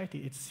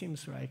society, it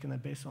seems like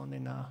based on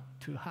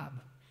to have.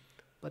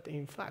 But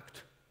in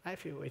fact, I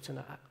feel it's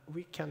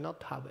we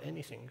cannot have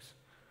anything.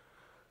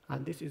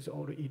 And this is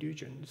all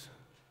illusions.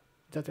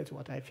 That is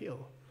what I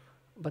feel.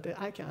 But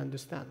I can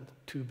understand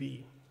to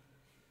be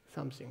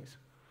some things.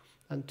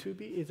 And to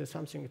be is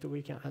something that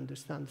we can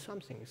understand some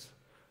things.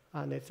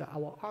 And it's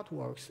our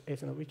artworks,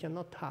 we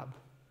cannot have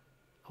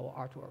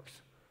our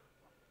artworks.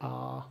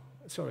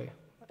 Sorry,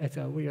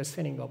 we are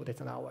selling of it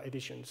in our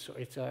editions, so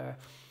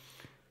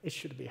it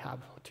should be have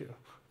too.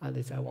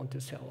 And I want to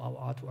sell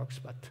our artworks,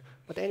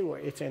 but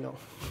anyway,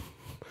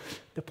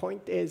 the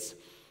point is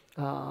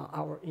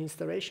our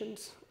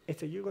installations.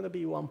 You're going to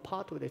be one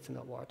part of it in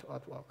our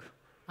artwork,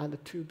 and the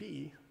to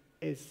be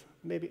is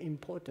maybe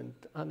important,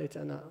 and it's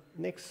in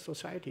next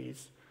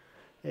societies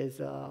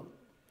is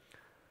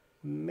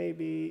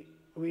maybe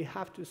we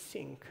have to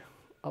think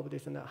of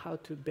this and how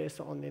to base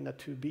on in the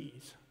to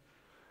be's.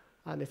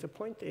 And the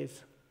point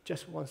is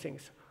just one thing.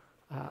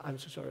 I'm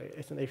so sorry.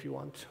 If you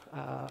want,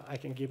 I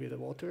can give you the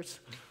waters.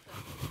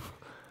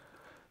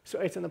 So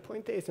the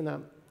point is,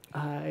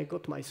 I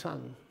got my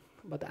son,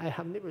 but I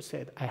have never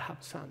said I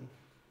have son.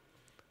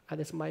 And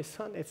it's my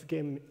son.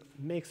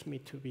 Makes me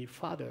to be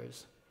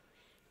fathers,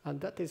 and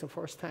that is the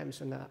first time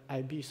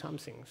I be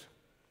something.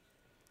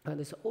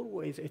 And it's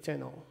always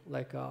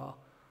like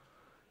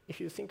if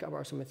you think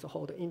about the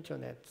whole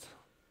internet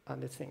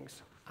and the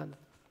things, and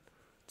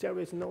there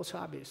is no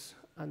service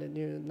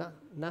and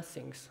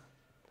nothing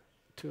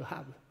to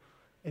have.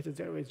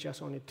 There is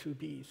just only two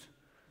B's.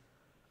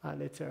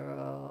 And it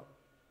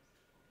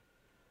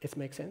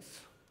makes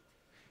sense?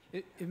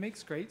 It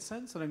makes great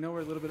sense, and I know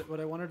we're a little bit, but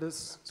I wanted to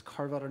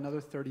carve out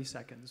another 30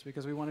 seconds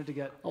because we wanted to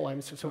get... Oh,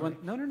 I'm so sorry.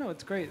 No,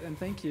 it's great, and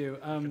thank you.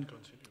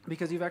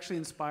 Because you've actually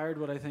inspired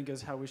what I think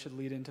is how we should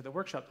lead into the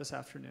workshop this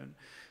afternoon.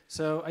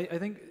 So I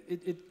think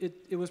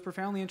it was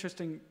profoundly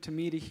interesting to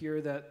me to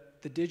hear that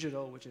the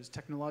digital, which is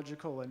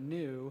technological and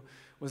new,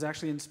 was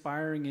actually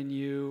inspiring in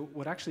you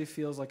what actually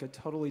feels like a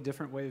totally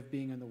different way of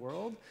being in the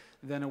world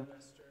than a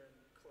Western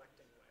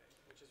collecting way,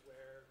 which is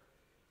where,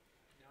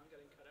 now I'm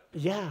getting cut out?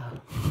 Yeah.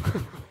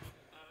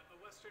 A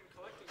Western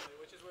collecting way,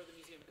 which is where the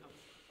museum comes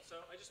from. So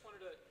I just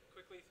wanted to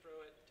quickly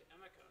throw it to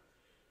Emeka,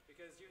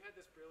 because you had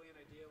this brilliant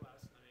idea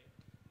last night.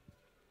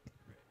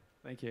 Great.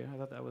 Thank you. I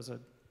thought that was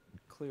a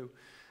clue.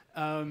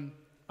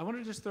 I wanted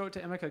to just throw it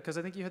to Emeka, because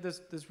I think you had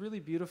this really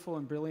beautiful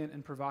and brilliant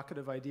and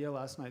provocative idea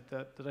last night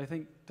that I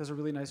think does a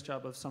really nice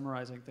job of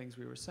summarizing things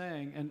we were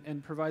saying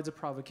and provides a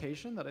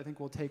provocation that I think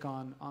we'll take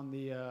on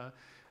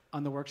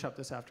the workshop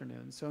this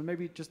afternoon. So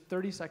maybe just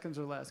 30 seconds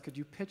or less, could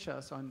you pitch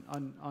us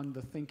on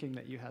the thinking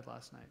that you had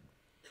last night?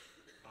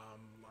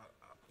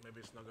 Maybe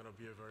it's not going to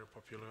be a very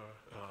popular,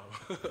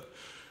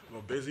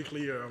 well,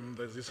 basically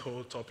there's this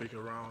whole topic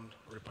around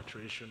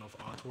repatriation of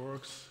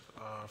artworks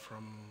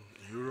from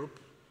Europe,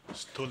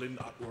 stolen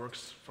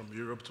artworks from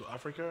Europe to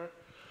Africa.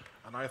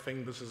 And I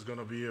think this is going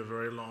to be a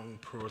very long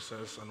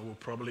process, and we'll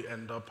probably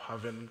end up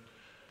having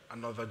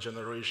another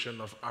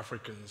generation of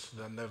Africans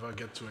that never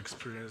get to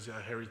experience their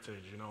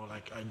heritage.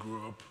 Like I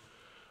grew up,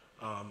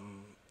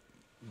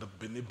 the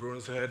Benin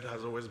Bronze Head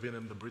has always been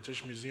in the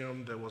British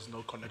Museum. There was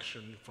no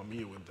connection for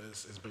me with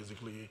this. It's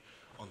basically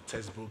on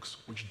textbooks,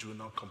 which do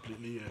not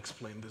completely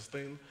explain this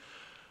thing.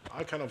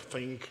 I kind of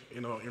think,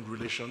 in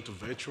relation to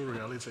virtual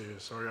reality,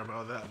 sorry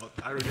about that, but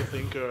I really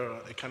think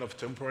a kind of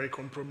temporary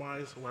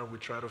compromise where we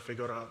try to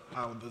figure out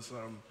how this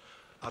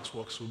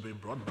artworks will be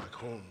brought back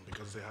home,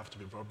 because they have to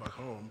be brought back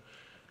home.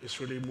 It's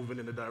really moving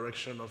in the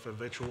direction of a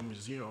virtual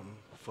museum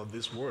for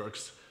these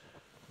works,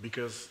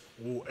 because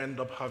we'll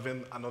end up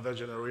having another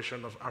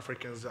generation of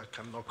Africans that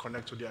cannot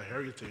connect to their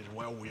heritage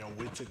while we are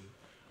waiting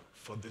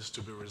for this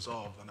to be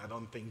resolved. And I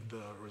don't think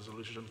the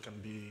resolution can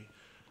be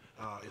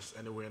is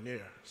anywhere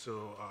near.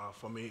 So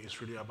for me,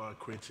 it's really about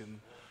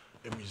creating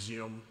a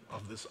museum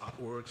of these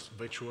artworks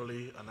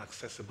virtually and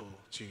accessible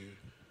to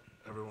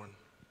everyone.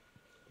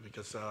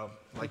 Because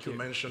like you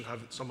mentioned,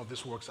 some of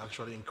these works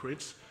actually in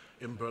crates.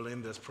 In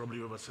Berlin, there's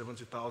probably over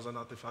 70,000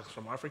 artifacts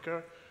from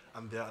Africa,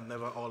 and they are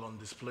never all on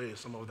display.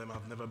 Some of them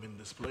have never been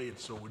displayed,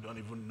 so we don't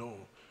even know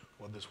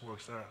what these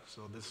works are.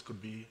 So this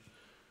could be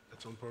a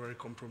temporary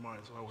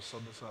compromise. I will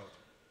sort this out.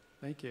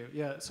 Thank you.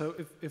 Yeah, so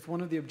if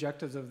one of the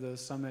objectives of the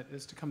summit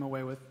is to come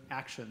away with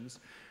actions,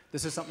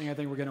 this is something I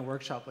think we're going to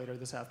workshop later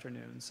this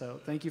afternoon. So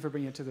thank you for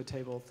bringing it to the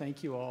table.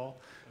 Thank you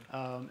all.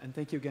 And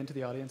thank you again to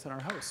the audience and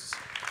our hosts.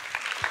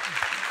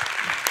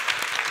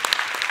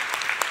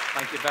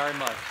 Thank you very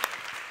much.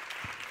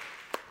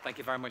 Thank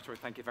you very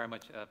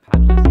much,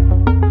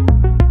 panelists.